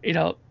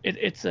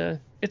it's a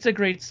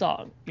great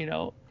song.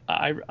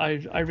 I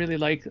really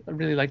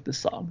like this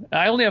song.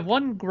 I only have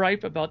one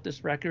gripe about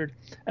this record,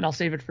 and I'll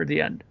save it for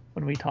the end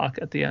when we talk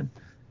at the end.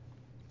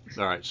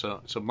 All right,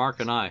 so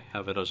Mark and I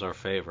have it as our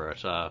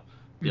favorite. The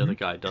other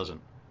guy doesn't.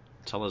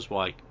 Tell us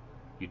why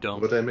you don't.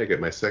 What did I make it?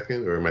 My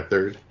second or my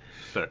third?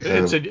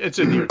 It's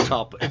in your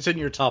top. It's in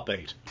your top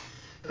 8.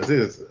 I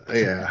think it's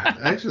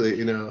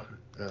Actually,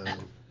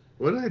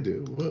 what did I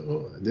do?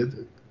 What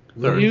did?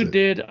 What you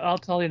did? I'll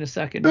tell you in a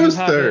second. It was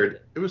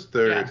third. It was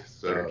third. Yeah,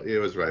 so third. It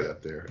was right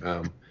up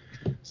there.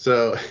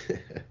 So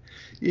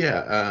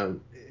yeah,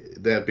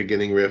 that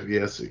beginning riff.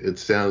 Yes, it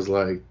sounds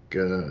like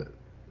a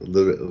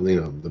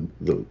little,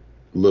 the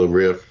little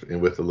riff and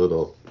with a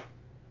little,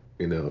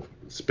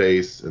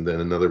 space, and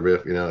then another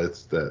riff.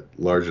 It's that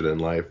larger than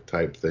life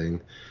type thing,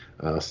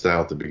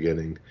 style at the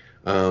beginning.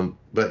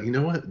 But you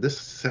know what? This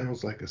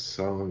sounds like a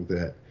song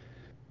that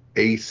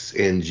Ace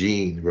and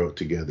Gene wrote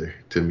together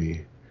to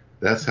me.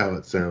 That's how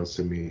it sounds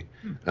to me.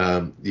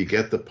 You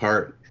get the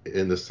part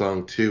in the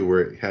song too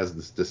where it has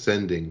this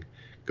descending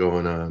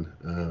going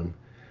on,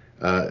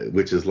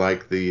 which is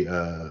like the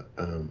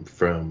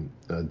from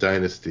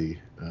Dynasty.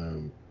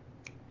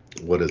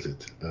 What is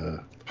it?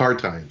 Hard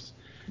Times,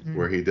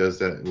 where he does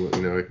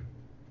that.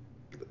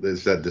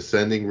 There's that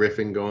descending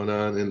riffing going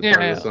on in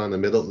part of the song, the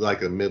middle,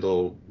 like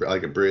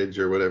a bridge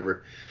or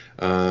whatever,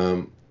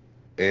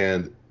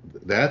 and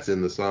that's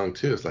in the song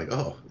too. It's like,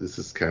 oh, this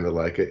is kind of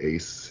like an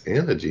Ace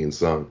and a Gene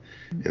song,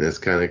 and it's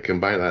kind of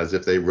combined as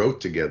if they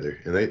wrote together.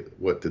 And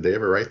did they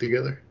ever write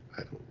together?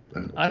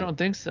 I don't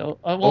think so.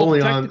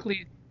 Only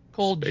technically,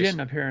 Cole Space,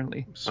 Gin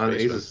apparently on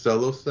Ace's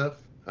solo stuff.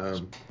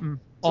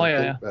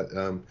 Yeah.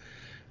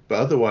 But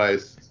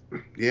otherwise,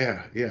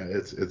 yeah,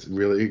 it's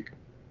really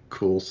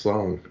cool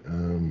song,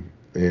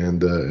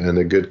 and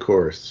a good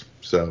chorus.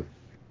 So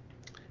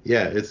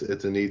yeah, it's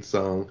a neat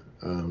song,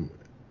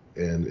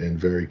 and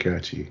very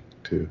catchy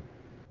too.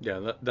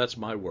 Yeah, that's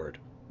my word.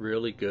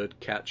 Really good,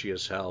 catchy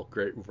as hell,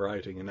 great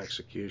writing and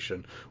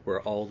execution,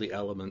 where all the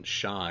elements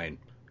shine.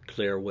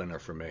 Clear winner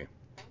for me.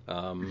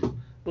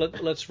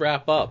 Let's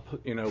wrap up,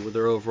 with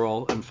our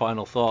overall and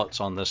final thoughts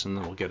on this, and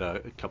then we'll get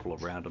a couple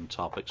of random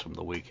topics from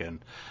the weekend.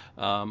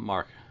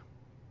 Mark,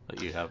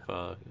 that you have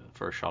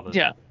first shot at.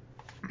 Yeah.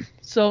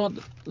 So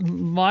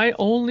my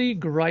only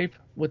gripe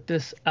with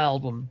this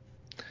album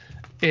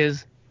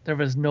is there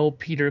was no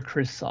Peter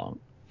Criss song.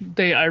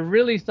 I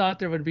really thought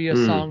there would be a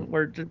song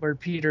where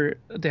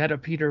they had a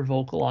Peter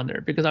vocal on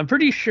there, because I'm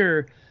pretty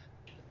sure,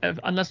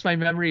 unless my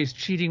memory is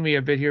cheating me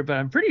a bit here, but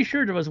I'm pretty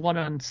sure there was one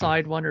on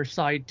side 1 or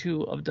side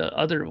 2 of the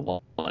other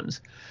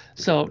ones.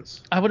 So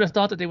I would have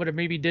thought that they would have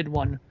maybe did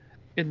one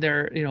in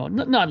there,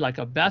 not like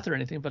a Beth or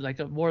anything, but like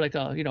more like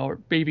a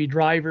Baby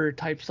Driver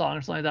type song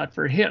or something like that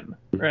for him,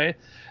 right?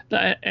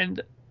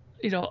 And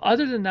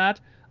other than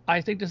that,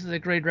 I think this is a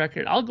great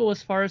record. I'll go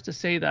as far as to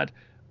say that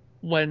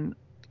when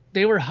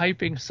they were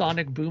hyping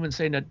Sonic Boom and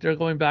saying that they're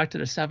going back to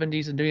the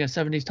 70s and doing a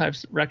 70s type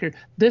record,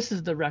 this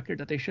is the record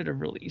that they should have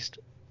released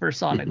for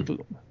Sonic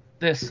Boom.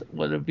 This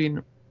would have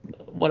been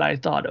what I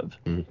thought of.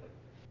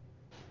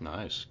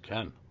 Nice,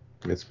 Ken.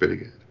 It's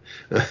pretty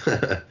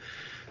good.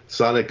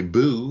 Sonic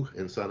Boo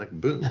and Sonic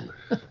Boom.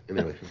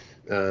 Anyway,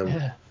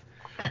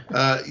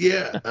 I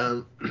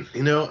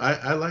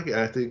like it.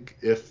 I think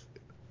if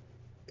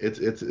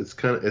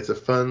it's a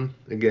fun,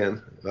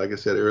 again, like I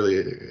said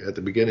earlier at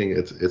the beginning,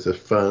 it's a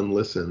fun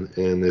listen,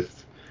 and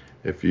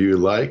if you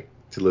like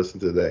to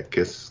listen to that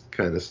Kiss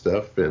kind of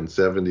stuff and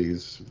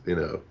 70s,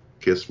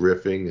 Kiss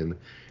riffing and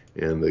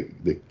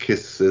the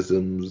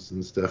Kissisms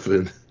and stuff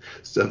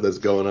that's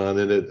going on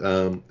in it,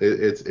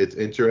 it's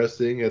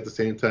interesting at the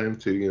same time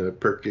to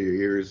perk your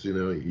ears.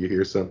 You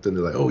hear something,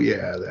 you're like, oh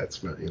yeah, that's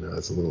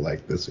that's a little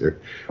like this or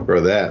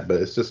that,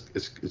 but it's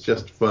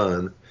just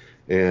fun.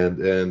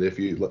 And if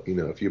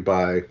you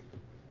buy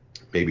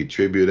maybe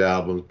tribute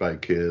albums by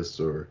Kiss,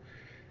 or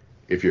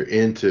if you're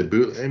into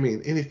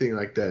anything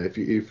like that, if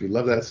you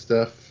love that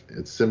stuff,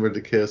 it's similar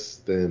to Kiss,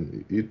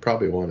 then you'd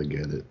probably want to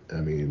get it.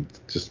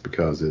 Just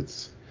because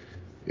it's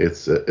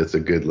a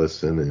good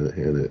listen,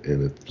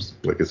 and it's,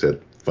 like I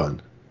said,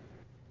 fun.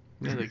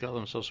 Yeah, they got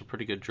themselves a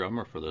pretty good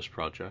drummer for this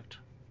project,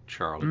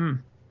 Charlie.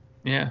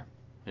 Yeah.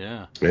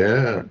 Yeah.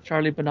 Yeah.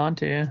 Charlie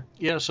Benante. Yeah.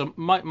 Yeah. So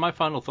my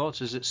final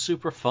thoughts is it's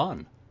super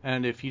fun.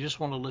 And if you just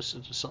want to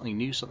listen to something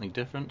new, something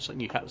different,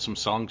 some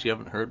songs you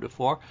haven't heard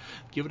before,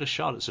 give it a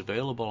shot. It's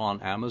available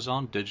on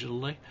Amazon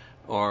digitally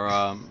or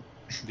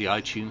the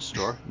iTunes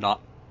Store,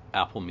 not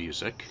Apple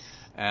Music.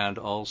 And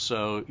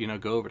also,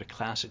 go over to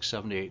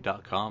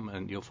classic78.com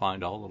and you'll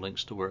find all the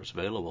links to where it's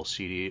available.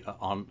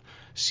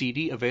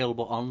 CD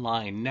available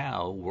online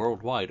now,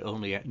 worldwide,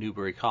 only at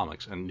Newbury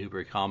Comics. And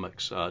Newbury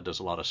Comics does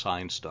a lot of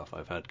signed stuff.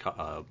 I've had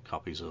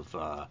copies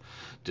of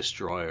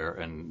Destroyer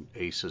and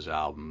Ace's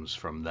albums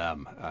from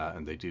them,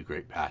 and they do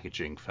great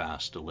packaging,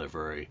 fast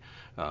delivery,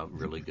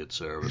 really good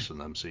service in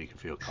them, so you can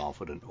feel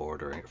confident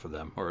ordering it for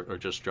them, or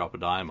just drop a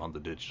dime on the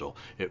digital.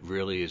 It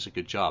really is a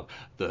good job.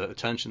 The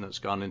attention that's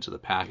gone into the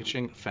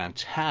packaging,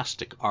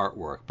 fantastic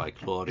artwork by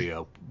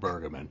Claudio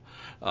Bergamin,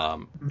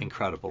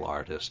 incredible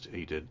artist.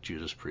 He did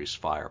Judas Priest's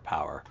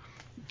Firepower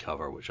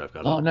cover, which I've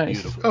got a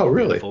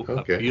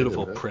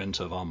beautiful print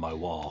of on my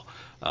wall.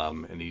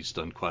 And he's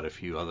done quite a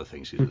few other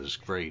things. He did this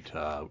great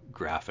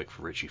graphic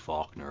for Richie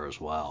Faulkner as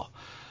well.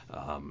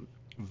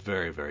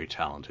 Very, very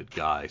talented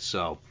guy.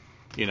 So,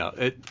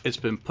 it's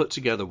been put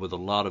together with a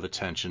lot of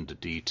attention to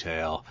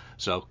detail.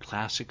 So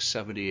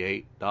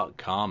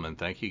classic78.com, and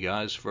thank you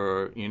guys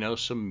for,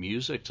 some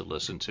music to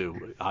listen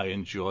to. I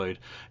enjoyed,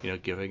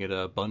 giving it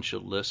a bunch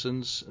of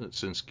listens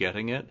since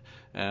getting it,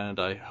 and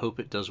I hope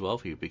it does well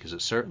for you, because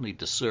it certainly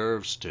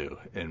deserves to,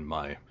 in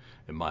my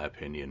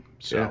opinion.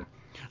 So yeah.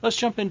 Let's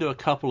jump into a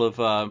couple of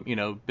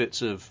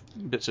bits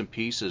and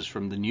pieces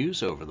from the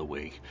news over the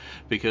week,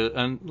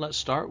 and let's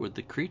start with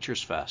the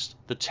Creatures Fest,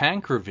 the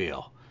tank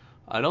reveal.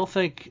 I don't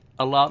think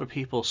a lot of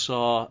people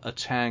saw a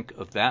tank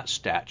of that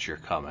stature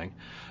coming.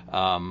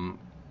 I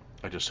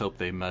just hope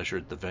they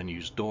measured the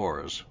venue's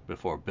doors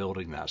before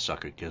building that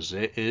sucker, because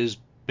it is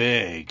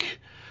big.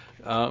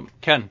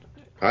 Ken?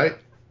 I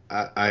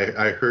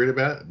heard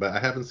about it, but I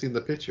haven't seen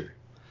the picture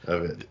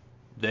of it.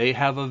 They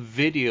have a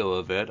video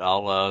of it.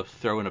 I'll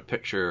throw in a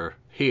picture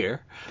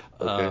here.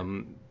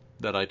 Okay.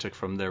 That I took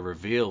from their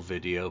reveal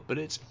video, but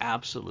it's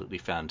absolutely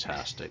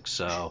fantastic.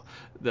 So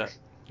that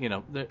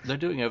they're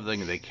doing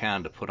everything they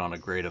can to put on a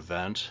great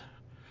event,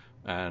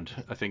 and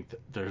I think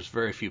there's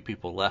very few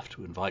people left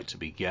to invite to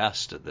be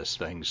guests at this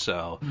thing.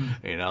 So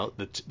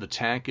the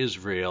tank is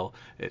real.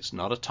 It's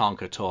not a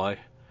Tonka toy.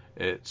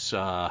 It's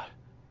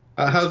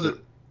how's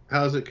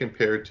it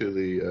compared to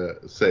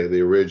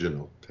the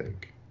original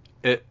tank?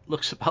 It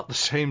looks about the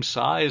same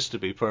size, to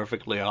be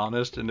perfectly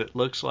honest, and it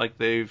looks like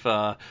they've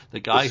the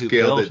guy who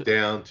scaled built it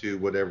down to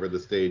whatever the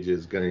stage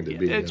is going to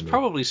be. It's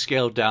probably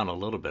scaled down a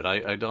little bit.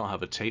 I don't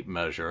have a tape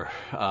measure,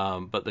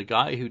 but the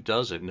guy who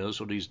does it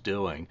knows what he's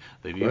doing.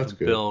 They've even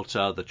built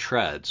the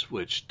treads,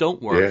 which don't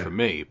work for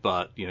me,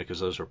 but because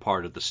those were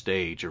part of the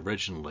stage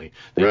originally.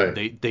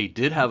 They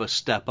did have a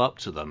step up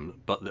to them,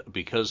 but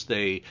because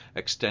they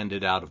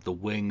extended out of the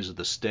wings of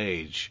the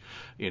stage,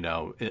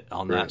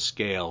 on that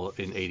scale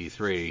in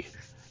 83.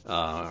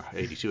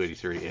 82,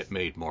 83, it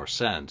made more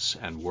sense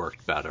and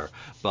worked better.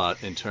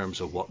 But in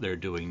terms of what they're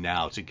doing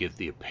now to give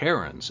the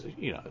appearance,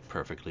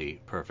 perfectly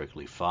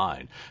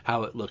fine.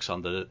 How it looks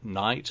on the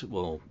night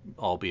will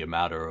all be a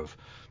matter of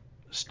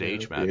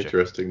stage magic.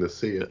 Interesting to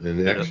see it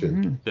in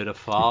action. Bit of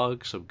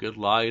fog, some good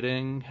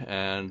lighting,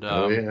 and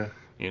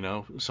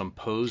some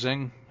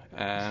posing.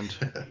 And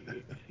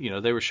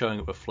they were showing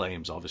it with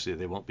flames. Obviously,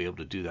 they won't be able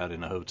to do that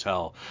in a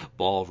hotel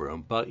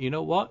ballroom. But you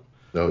know what?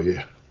 Oh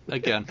yeah.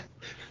 Again,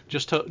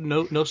 just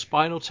no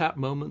Spinal Tap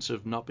moments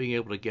of not being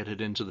able to get it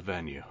into the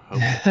venue.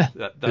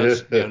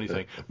 That's the only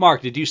thing.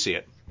 Mark, did you see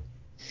it?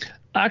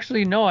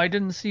 Actually, no, I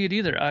didn't see it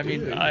either. I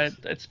mean,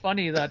 it's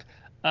funny that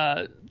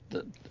I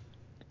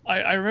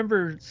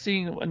remember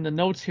seeing in the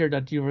notes here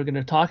that you were going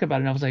to talk about it,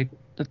 and I was like,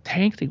 the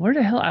tank thing. Where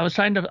the hell?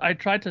 I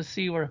tried to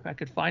see where I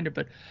could find it,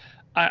 but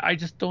I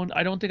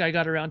don't think I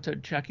got around to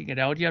checking it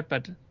out yet.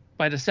 But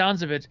by the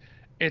sounds of it,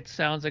 it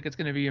sounds like it's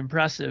going to be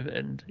impressive,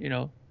 and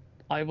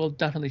I will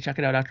definitely check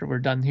it out after we're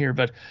done here.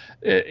 But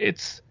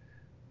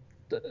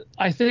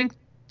I think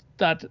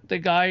that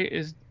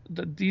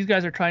these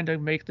guys are trying to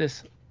make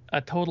this a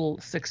total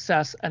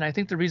success, and I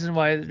think the reason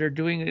why they're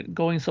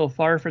going so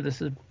far for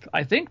this is,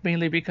 I think,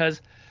 mainly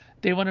because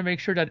they want to make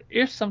sure that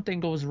if something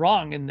goes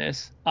wrong in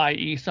this,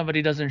 i.e.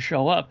 somebody doesn't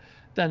show up,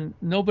 then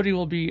nobody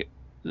will be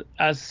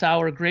as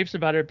sour grapes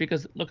about it,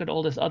 because look at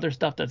all this other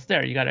stuff that's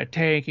there. You got a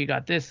tank, you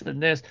got this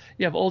and this,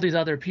 you have all these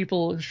other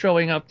people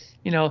showing up.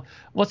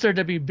 What's there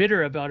to be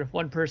bitter about if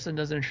one person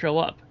doesn't show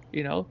up?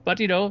 But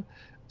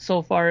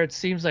so far it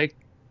seems like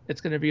it's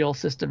going to be all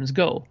systems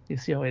go. You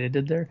see how I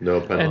did there?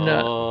 No pun.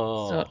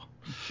 So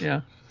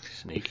yeah.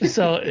 Sneaky.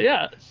 So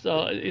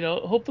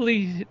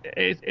hopefully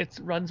it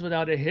runs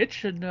without a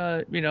hitch, and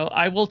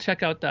I will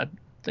check out that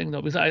thing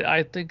though, because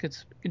I think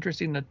it's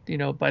interesting that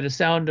by the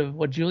sound of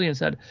what Julian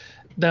said,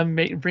 them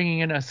bringing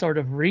in a sort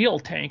of real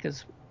tank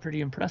is pretty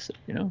impressive.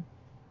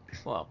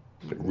 Well,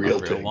 real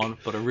one,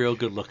 but a real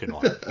good looking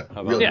one.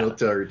 Real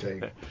military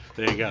tank.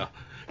 There you go.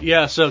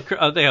 Yeah, so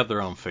they have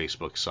their own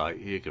Facebook site.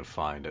 You can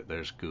find it.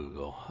 There's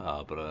Google,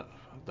 but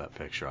that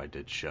picture I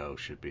did show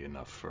should be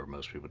enough for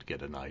most people to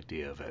get an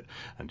idea of it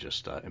and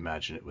just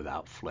imagine it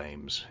without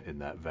flames in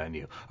that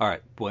venue. All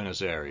right,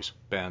 Buenos Aires.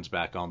 Band's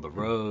back on the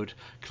road.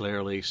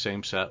 Clearly,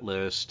 same set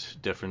list,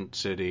 different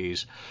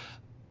cities.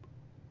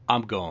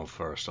 I'm going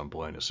first on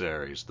Buenos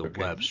Aires. The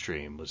web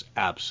stream was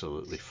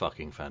absolutely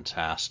fucking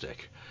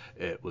fantastic.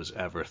 It was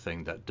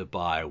everything that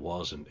Dubai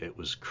wasn't. It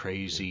was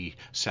crazy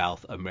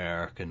South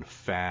American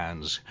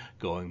fans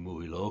going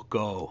muy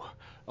loco.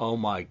 Oh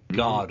my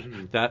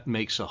God, that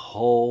makes a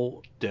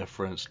whole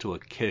difference to a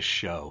Kiss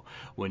show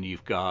when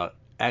you've got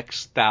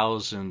X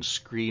thousand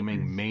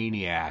screaming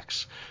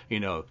maniacs,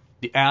 the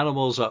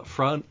animals up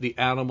front, the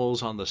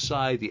animals on the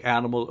side, the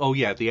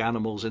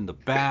animals in the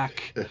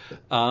back.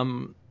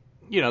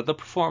 The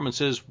performance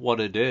is what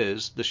it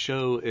is. The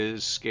show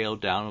is scaled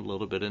down a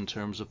little bit in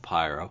terms of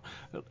pyro.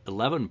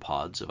 11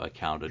 pods, if I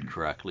counted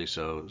correctly,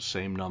 so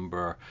same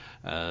number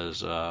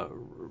as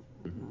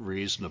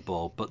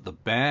reasonable. But the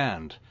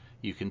band,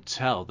 you can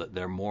tell that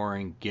they're more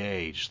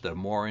engaged, they're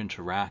more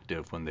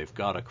interactive when they've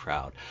got a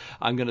crowd.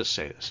 I'm going to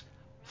say this.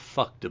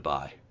 Fuck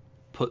Dubai.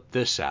 Put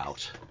this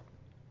out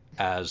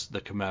as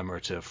the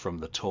commemorative from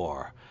the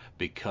tour.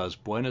 Because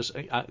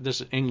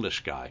there's an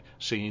English guy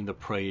singing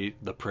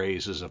the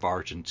praises of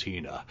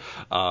Argentina.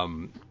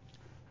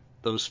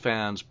 Those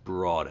fans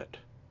brought it,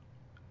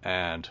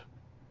 and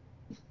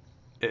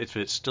if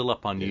it's still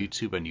up on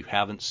YouTube and you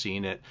haven't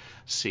seen it,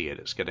 see it.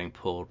 It's getting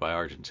pulled by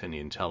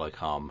Argentinian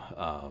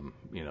Telecom.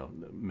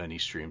 Many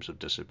streams have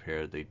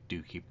disappeared. They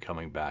do keep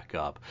coming back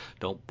up.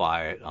 Don't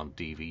buy it on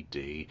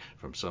DVD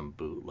from some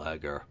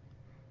bootlegger.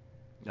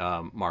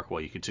 Mark,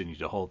 while you continue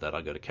to hold that,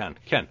 I'll go to Ken.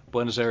 Ken,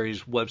 Buenos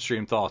Aires web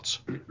stream thoughts?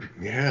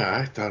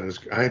 Yeah, I thought it was.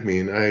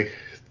 I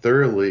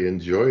thoroughly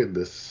enjoyed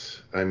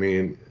this.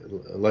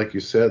 Like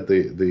you said,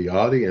 the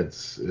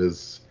audience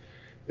is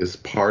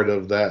part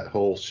of that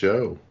whole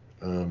show.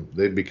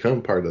 They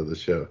become part of the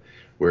show.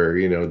 Where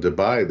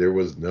Dubai, there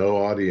was no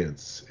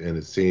audience, and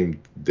it seemed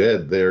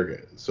dead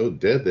there, so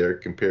dead there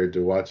compared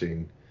to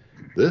watching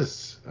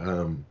this.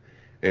 And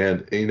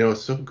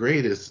it's so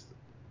great is.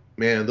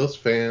 Man, those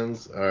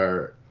fans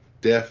are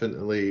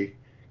definitely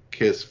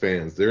Kiss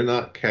fans. They're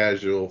not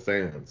casual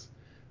fans.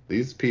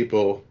 These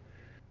people,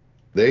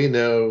 they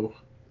know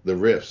the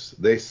riffs.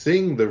 They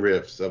sing the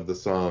riffs of the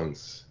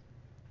songs.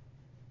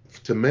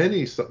 To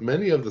many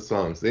of the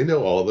songs, they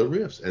know all the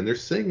riffs, and they're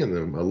singing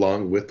them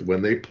along with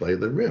when they play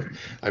the riff.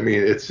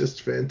 It's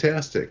just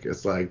fantastic.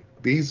 It's like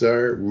these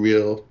are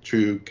real,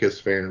 true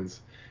Kiss fans,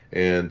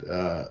 and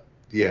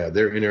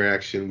their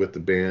interaction with the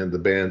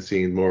band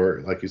seemed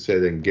more, like you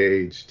said,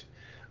 engaged.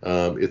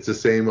 It's the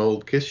same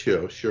old Kiss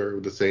show, sure,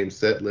 with the same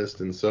set list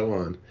and so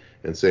on,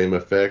 and same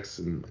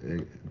effects,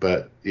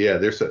 but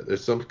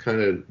there's some kind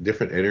of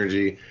different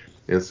energy,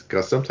 and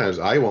because sometimes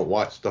I won't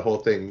watch the whole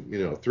thing,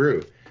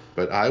 through,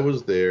 but I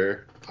was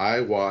there,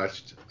 I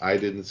watched, I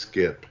didn't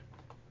skip,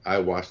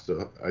 I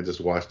just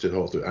watched it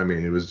whole through.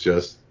 It was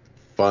just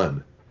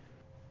fun,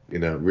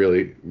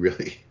 really,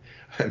 really.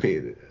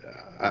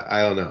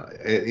 I don't know,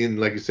 and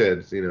like you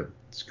said,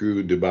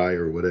 screw Dubai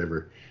or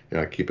whatever.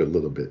 I keep it a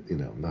little bit,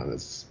 not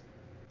as,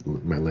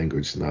 my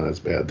language is not as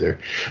bad there.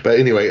 But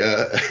anyway,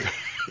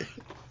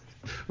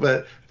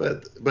 but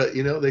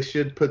they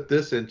should put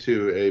this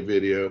into a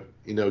video.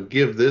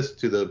 Give this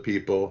to the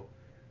people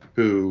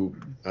who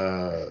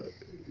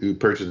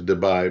purchased a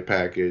Dubai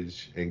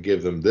package and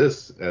give them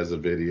this as a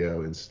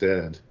video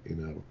instead.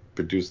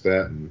 Produce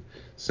that and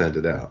send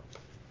it out.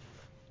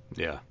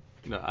 Yeah.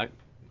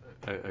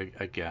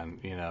 Again,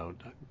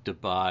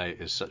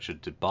 Dubai is such a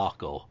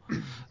debacle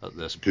at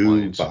this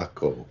point.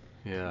 Debacle.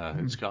 Yeah,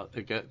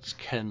 it gets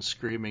Ken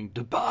screaming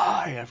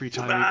Dubai every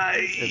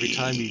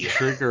time you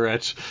trigger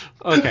it.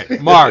 Okay,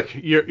 Mark,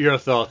 your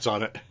thoughts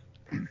on it?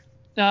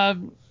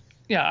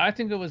 I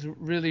think it was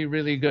really,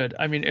 really good.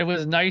 It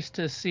was nice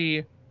to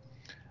see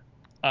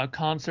a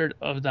concert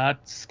of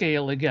that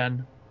scale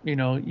again.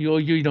 You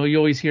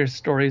always hear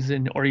stories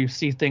or you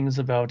see things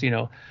about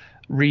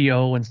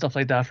Rio and stuff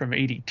like that from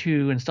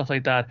 '82 and stuff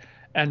like that.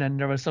 And then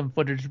there was some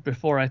footage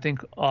before, I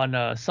think,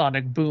 on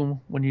Sonic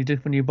Boom when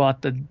you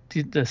bought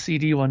the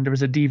CD one. There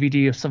was a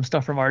DVD of some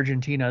stuff from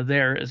Argentina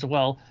there as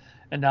well,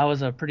 and that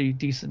was a pretty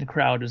decent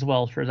crowd as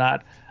well for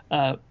that.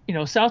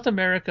 South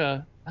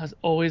America has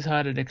always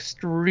had an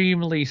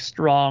extremely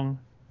strong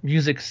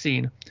music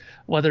scene,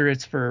 whether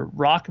it's for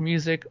rock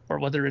music or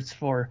whether it's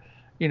for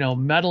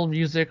metal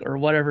music or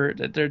whatever.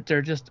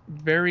 They're just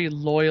very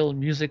loyal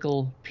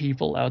musical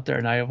people out there,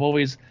 and I have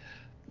always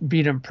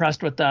been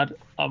impressed with that.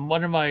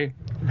 One of my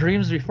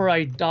dreams before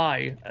I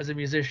die as a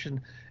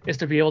musician is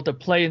to be able to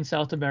play in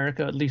South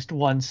America at least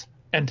once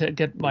and to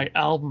get my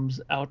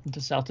albums out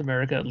into South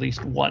America at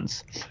least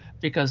once,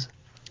 because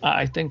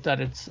I think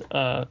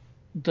that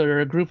there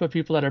are a group of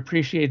people that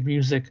appreciate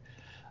music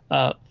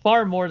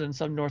far more than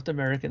some North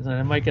Americans, and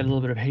I might get a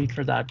little bit of hate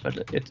for that,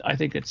 but I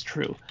think it's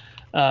true.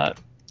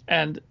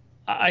 And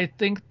I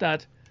think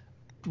that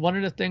one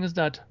of the things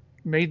that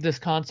made this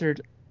concert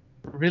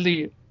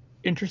really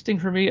interesting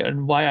for me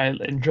and why I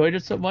enjoyed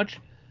it so much,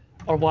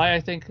 or why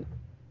I think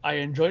I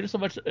enjoyed it so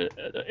much,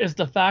 is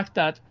the fact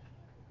that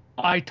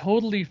I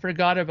totally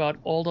forgot about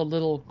all the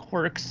little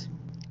quirks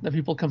that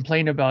people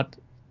complain about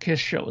Kiss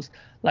shows.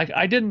 Like,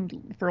 I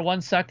didn't for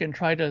 1 second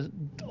try to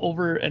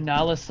over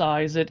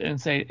analyze it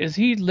and say, is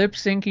he lip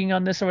syncing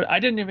on this? Or I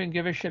didn't even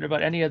give a shit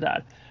about any of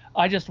that.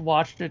 I just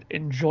watched it,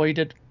 enjoyed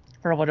it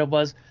for what it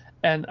was.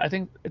 And I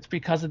think it's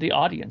because of the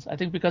audience. I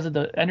think because of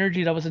the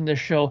energy that was in this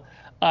show.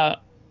 Uh,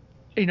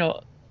 you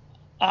know,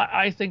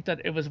 I think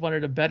that it was one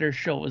of the better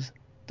shows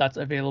that's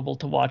available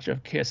to watch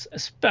of Kiss,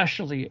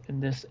 especially in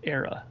this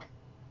era.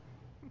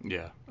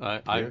 Yeah,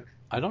 Yeah.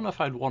 I don't know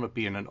if I'd want to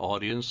be in an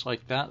audience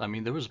like that. I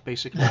mean, there was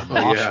basically a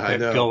mosh yeah, I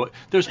pit know. going.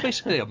 There's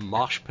basically a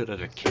mosh pit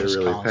at a Kiss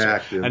really concert,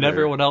 packed in and there.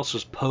 everyone else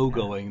was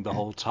pogoing the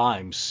whole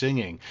time,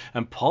 singing.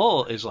 And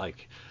Paul is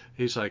like,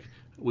 he's like,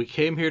 we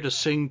came here to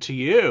sing to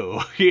you,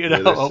 you Yeah,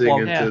 know. they're Well,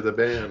 singing Yeah. to the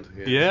band.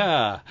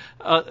 yeah.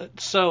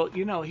 So,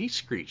 he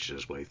screeched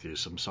his way through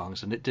some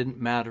songs, and it didn't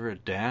matter a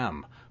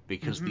damn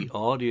because the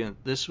audience,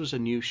 this was a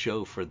new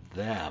show for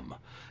them.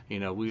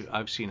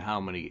 I've seen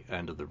how many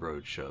end of the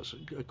road shows,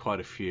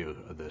 quite a few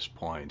at this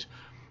point,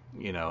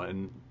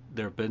 and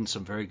there have been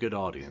some very good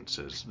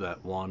audiences.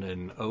 That one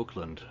in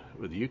Oakland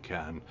with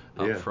UCAN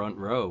up Yeah. front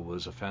row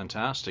was a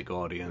fantastic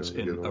audience. That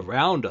was a good one.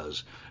 Around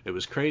us, it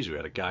was crazy. We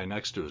had a guy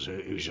next to us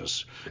who was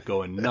just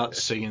going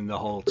nuts singing the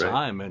whole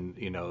time, and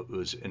it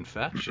was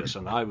infectious.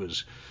 And I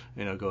was,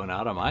 going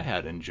out of my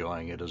head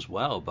enjoying it as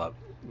well. But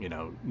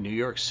New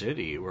York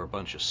City were a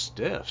bunch of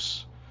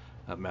stiffs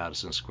at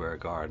Madison Square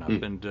Garden.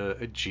 I've been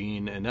to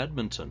Gene in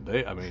Edmonton.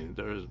 They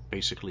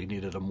basically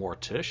needed a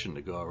mortician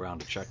to go around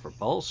to check for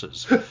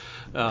pulses.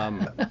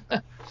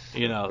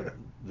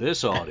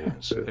 This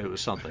audience, it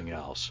was something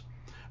else.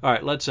 All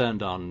right, let's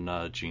end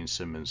on Gene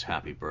Simmons'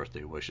 happy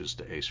birthday wishes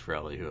to Ace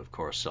Frehley, who, of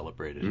course,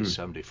 celebrated his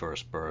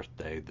 71st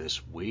birthday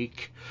this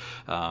week.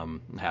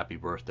 Happy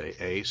birthday,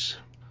 Ace.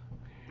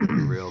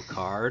 Your real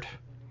card.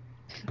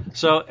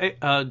 So,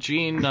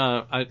 Gene,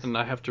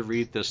 I have to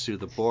read this through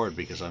the board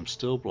because I'm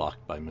still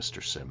blocked by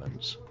Mr.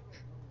 Simmons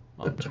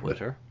on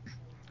Twitter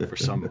for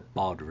some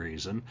odd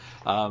reason.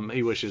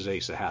 He wishes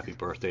Ace a happy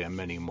birthday and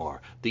many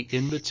more. The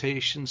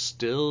invitations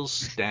still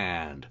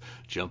stand.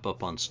 Jump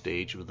up on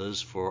stage with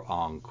us for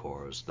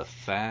encores. The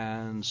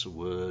fans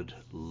would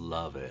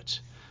love it.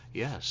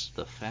 Yes,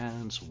 the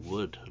fans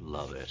would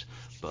love it,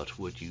 but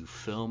would you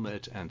film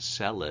it and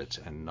sell it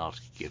and not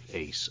give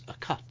Ace a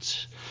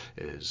cut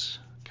is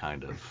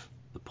kind of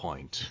the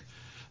point.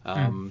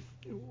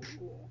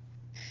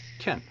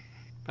 Ken,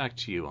 back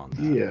to you on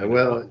that. Yeah,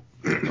 well,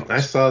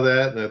 I saw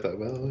that and I thought,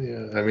 well,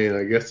 yeah. I mean,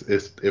 I guess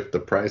if the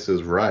price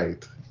is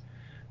right,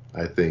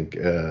 I think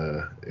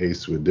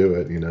Ace would do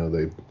it.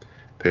 They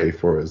pay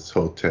for his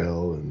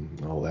hotel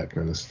and all that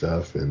kind of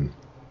stuff, and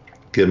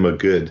give him a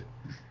good,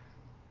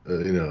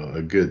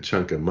 a good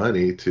chunk of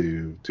money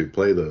to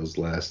play those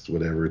last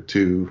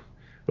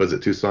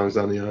two songs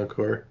on the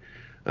encore,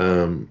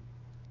 um,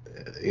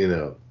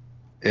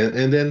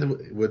 and then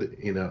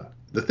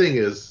the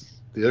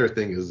other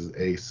thing is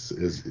Ace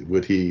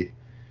would he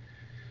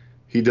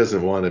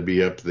doesn't want to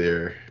be up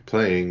there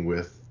playing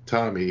with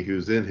Tommy,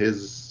 who's in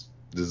his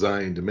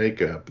designed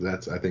makeup.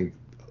 I think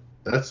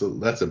that's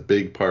a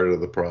big part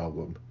of the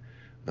problem.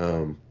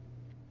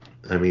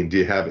 I mean, do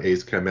you have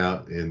Ace come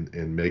out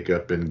in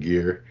makeup and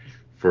gear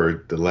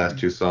for the last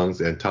two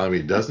songs and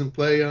Tommy doesn't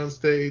play on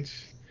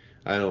stage?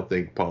 I don't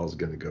think Paul's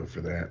going to go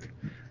for that.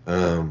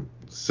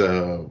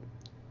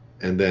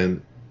 And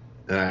then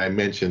I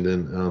mentioned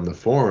on the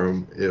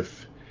forum,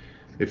 if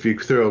you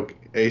throw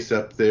Ace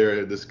up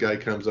there, this guy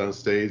comes on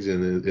stage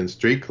in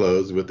street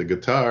clothes with the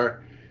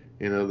guitar,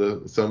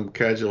 some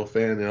casual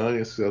fan in the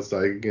audience is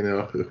like,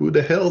 who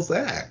the hell's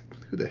that?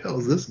 Who the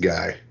hell's this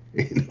guy,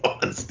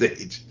 on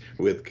stage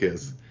with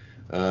Kiss?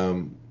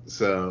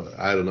 So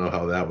I don't know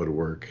how that would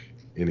work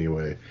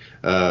anyway.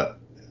 I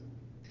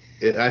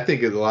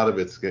think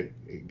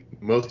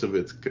most of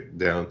it's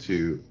down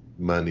to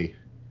money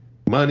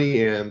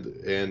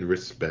and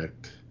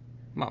respect.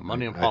 Well,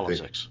 money and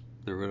politics.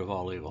 The root of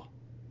all evil.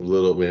 A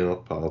little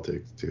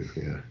politics too,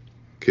 yeah.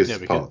 Kiss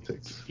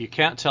politics. You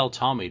can't tell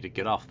Tommy to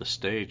get off the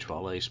stage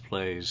while Ace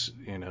plays,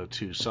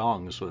 two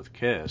songs with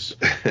Kiss.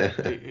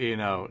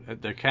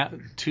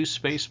 Two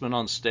spacemen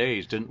on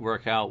stage didn't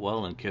work out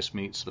well in Kiss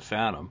Meets the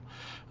Phantom.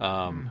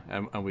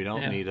 And we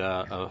don't need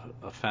a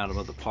Phantom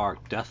of the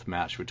Park death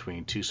match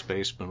between two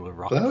spacemen with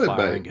rocket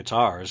firing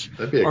guitars.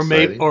 That'd be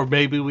exciting. Or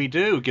maybe we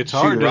do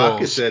guitar shoot duels.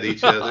 Rockets at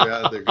each other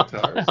out of their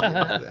guitars.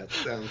 That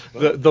sounds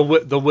fun.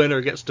 The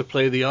winner gets to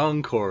play the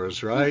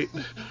encores, right?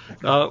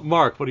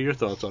 Mark, what are your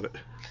thoughts on it?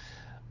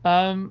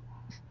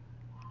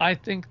 I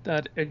think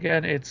that,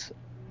 again, it's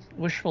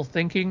wishful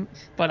thinking,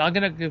 but I'm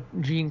gonna give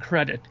Gene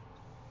credit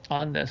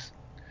on this.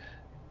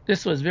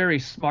 This was very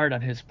smart on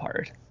his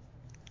part,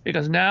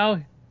 because now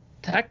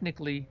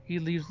technically he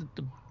leaves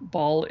the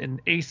ball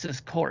in Ace's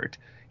court.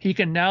 He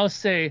can now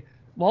say,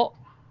 well,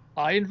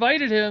 I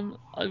invited him.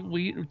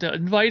 The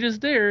invite is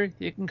there.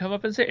 He can come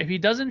up and say, if he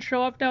doesn't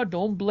show up now,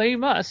 don't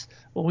blame us.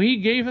 We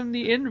gave him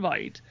the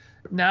invite.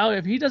 Now,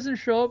 if he doesn't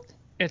show up,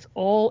 it's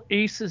all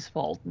Ace's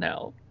fault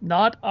now.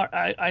 Not our,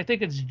 I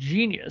think it's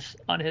genius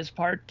on his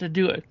part to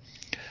do it,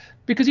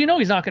 because he's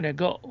not going to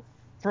go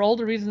for all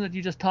the reasons that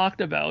you just talked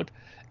about,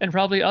 and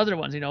probably other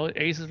ones.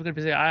 Ace is going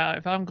to say,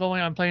 if I'm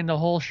going, I'm playing the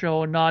whole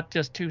show, not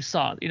just 2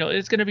 songs.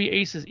 It's going to be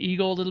Ace's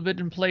ego a little bit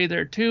in play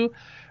there too,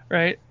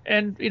 right?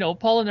 And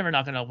Paul and them are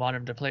not going to want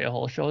him to play a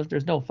whole show.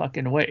 There's no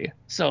fucking way.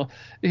 So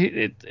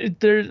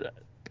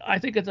I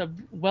think it's a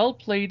well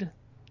played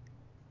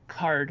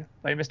card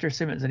by Mr.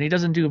 Simmons, and he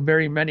doesn't do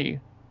very many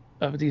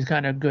of these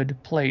kind of good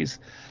plays.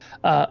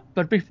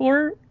 But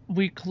before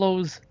we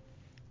close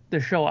the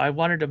show, I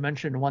wanted to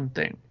mention one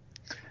thing.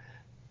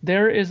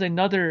 There is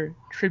another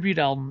tribute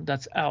album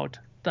that's out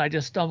that I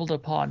just stumbled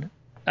upon,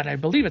 and I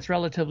believe it's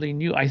relatively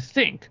new. I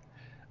think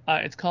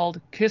it's called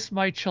 "Kiss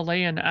My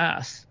Chilean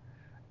Ass,"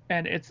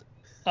 and it's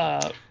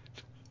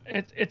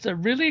a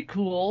really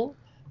cool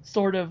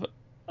sort of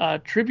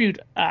tribute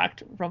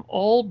act from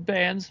all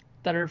bands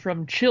that are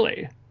from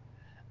Chile.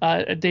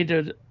 They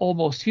did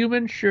Almost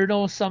Human, Sure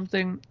Know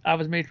Something, I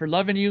Was Made for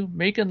Loving You,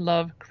 Making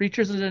Love,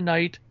 Creatures of the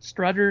Night,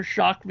 Strutter,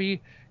 Shock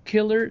Me,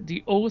 Killer,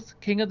 The Oath,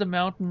 King of the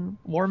Mountain,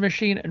 War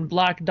Machine, and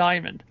Black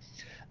Diamond.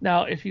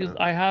 Now,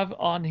 I have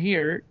on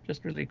here,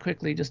 just really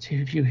quickly, just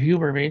if you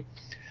humor me,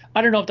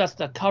 I don't know if that's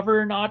the cover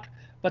or not,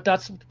 but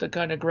that's the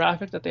kind of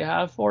graphic that they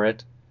have for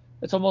it.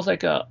 It's almost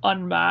like a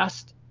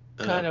unmasked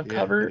kind of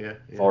cover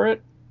for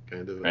it.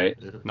 Kind of, right?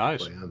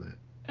 Nice.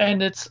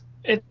 And it's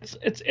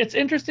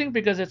interesting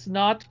because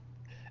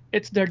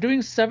they're doing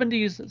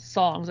 70s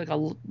songs, like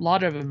a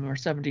lot of them are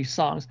 70s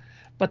songs,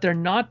 but they're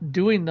not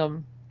doing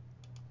them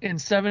in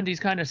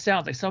 70s kind of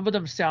sounds. Like some of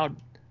them sound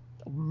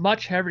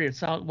much heavier.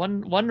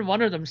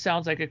 One of them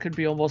sounds like it could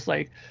be almost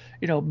like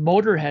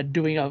Motorhead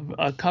doing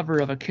a cover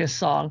of a Kiss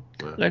song.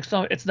 Wow. Like,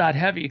 so it's not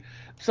heavy.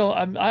 So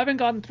I haven't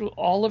gotten through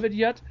all of it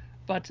yet,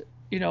 but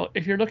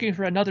if you're looking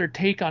for another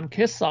take on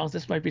Kiss songs,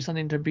 this might be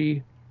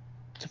something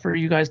for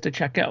you guys to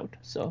check out.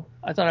 So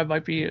I thought it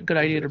might be a good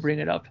idea to bring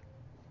it up.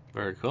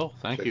 Very cool.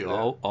 Thank you.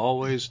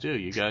 Always do.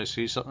 You guys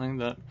see something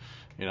that,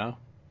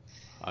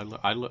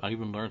 I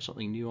even learned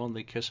something new on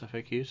the Kiss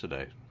FAQ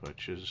today,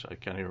 which is, I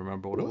can't even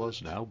remember what it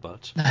was now,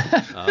 but...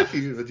 But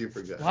you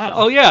forgot. Wow.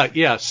 Oh,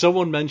 yeah.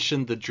 Someone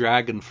mentioned the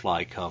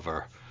Dragonfly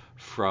cover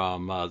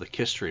from the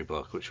Kisstory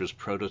book, which was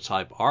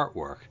prototype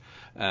artwork.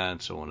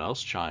 And someone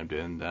else chimed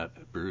in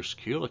that Bruce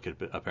Kulick had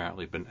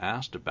apparently been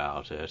asked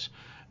about it,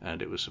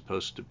 and it was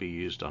supposed to be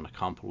used on a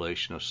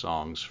compilation of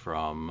songs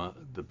from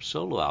the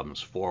solo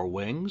albums, Four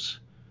Wings,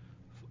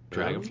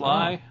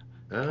 Dragonfly.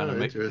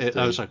 Interesting.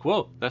 I was like,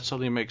 whoa, that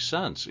suddenly makes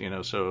sense,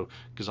 so,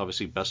 because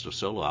obviously Best of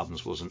Solo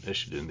Albums wasn't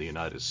issued in the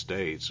United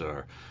States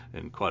or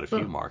in quite a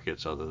few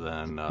markets other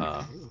than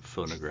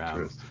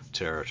phonogram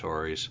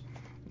territories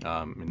in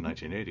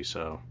 1980,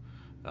 so...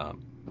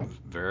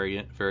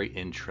 very, very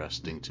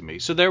interesting to me.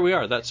 So there we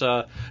are. That's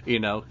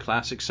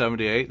Classic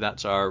 78.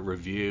 That's our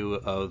review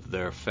of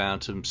their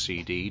Phantom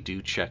CD.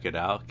 Do check it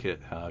out.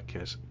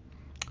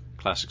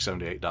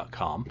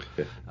 Classic78.com.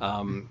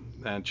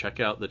 And check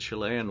out the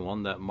Chilean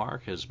one that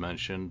Mark has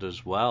mentioned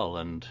as well.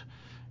 And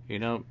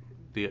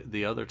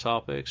the other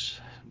topics.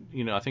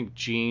 I think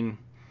Gene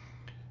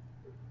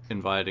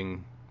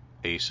inviting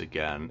Ace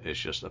again is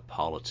just a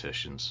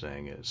politician's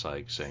thing. It's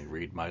like saying,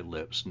 read my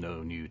lips,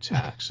 no new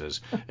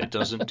taxes. It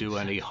doesn't do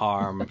any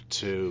harm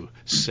to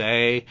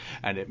say,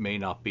 and it may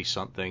not be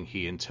something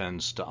he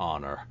intends to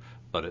honor,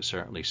 but it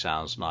certainly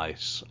sounds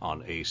nice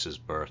on Ace's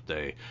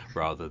birthday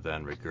rather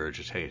than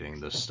regurgitating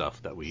the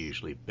stuff that we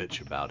usually bitch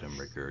about him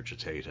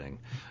regurgitating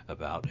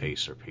about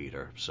Ace or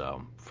Peter.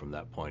 So from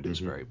that point, it's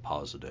very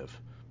positive.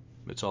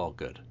 It's all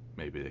good.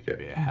 Maybe they could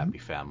be a happy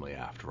family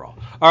after all.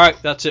 All right,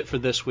 that's it for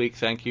this week.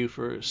 Thank you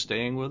for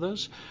staying with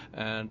us,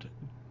 and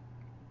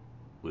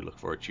we look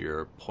forward to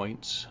your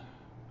points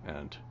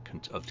and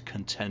of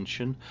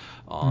contention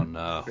on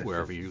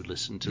wherever you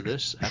listen to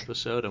this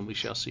episode, and we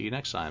shall see you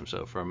next time.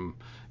 So from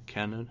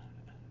Ken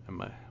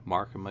and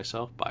Mark and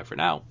myself, bye for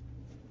now.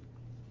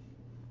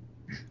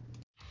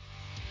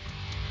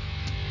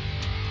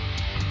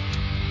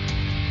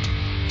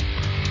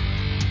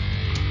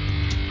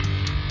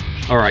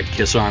 All right,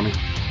 Kiss Army.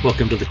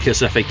 Welcome to the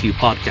Kiss FAQ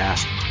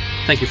podcast.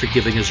 Thank you for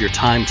giving us your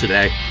time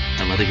today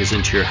and letting us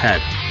into your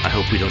head. I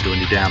hope we don't do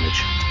any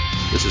damage.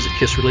 This is a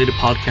Kiss-related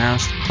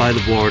podcast by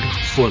the board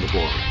for the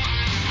board.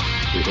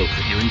 We hope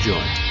that you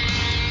enjoy.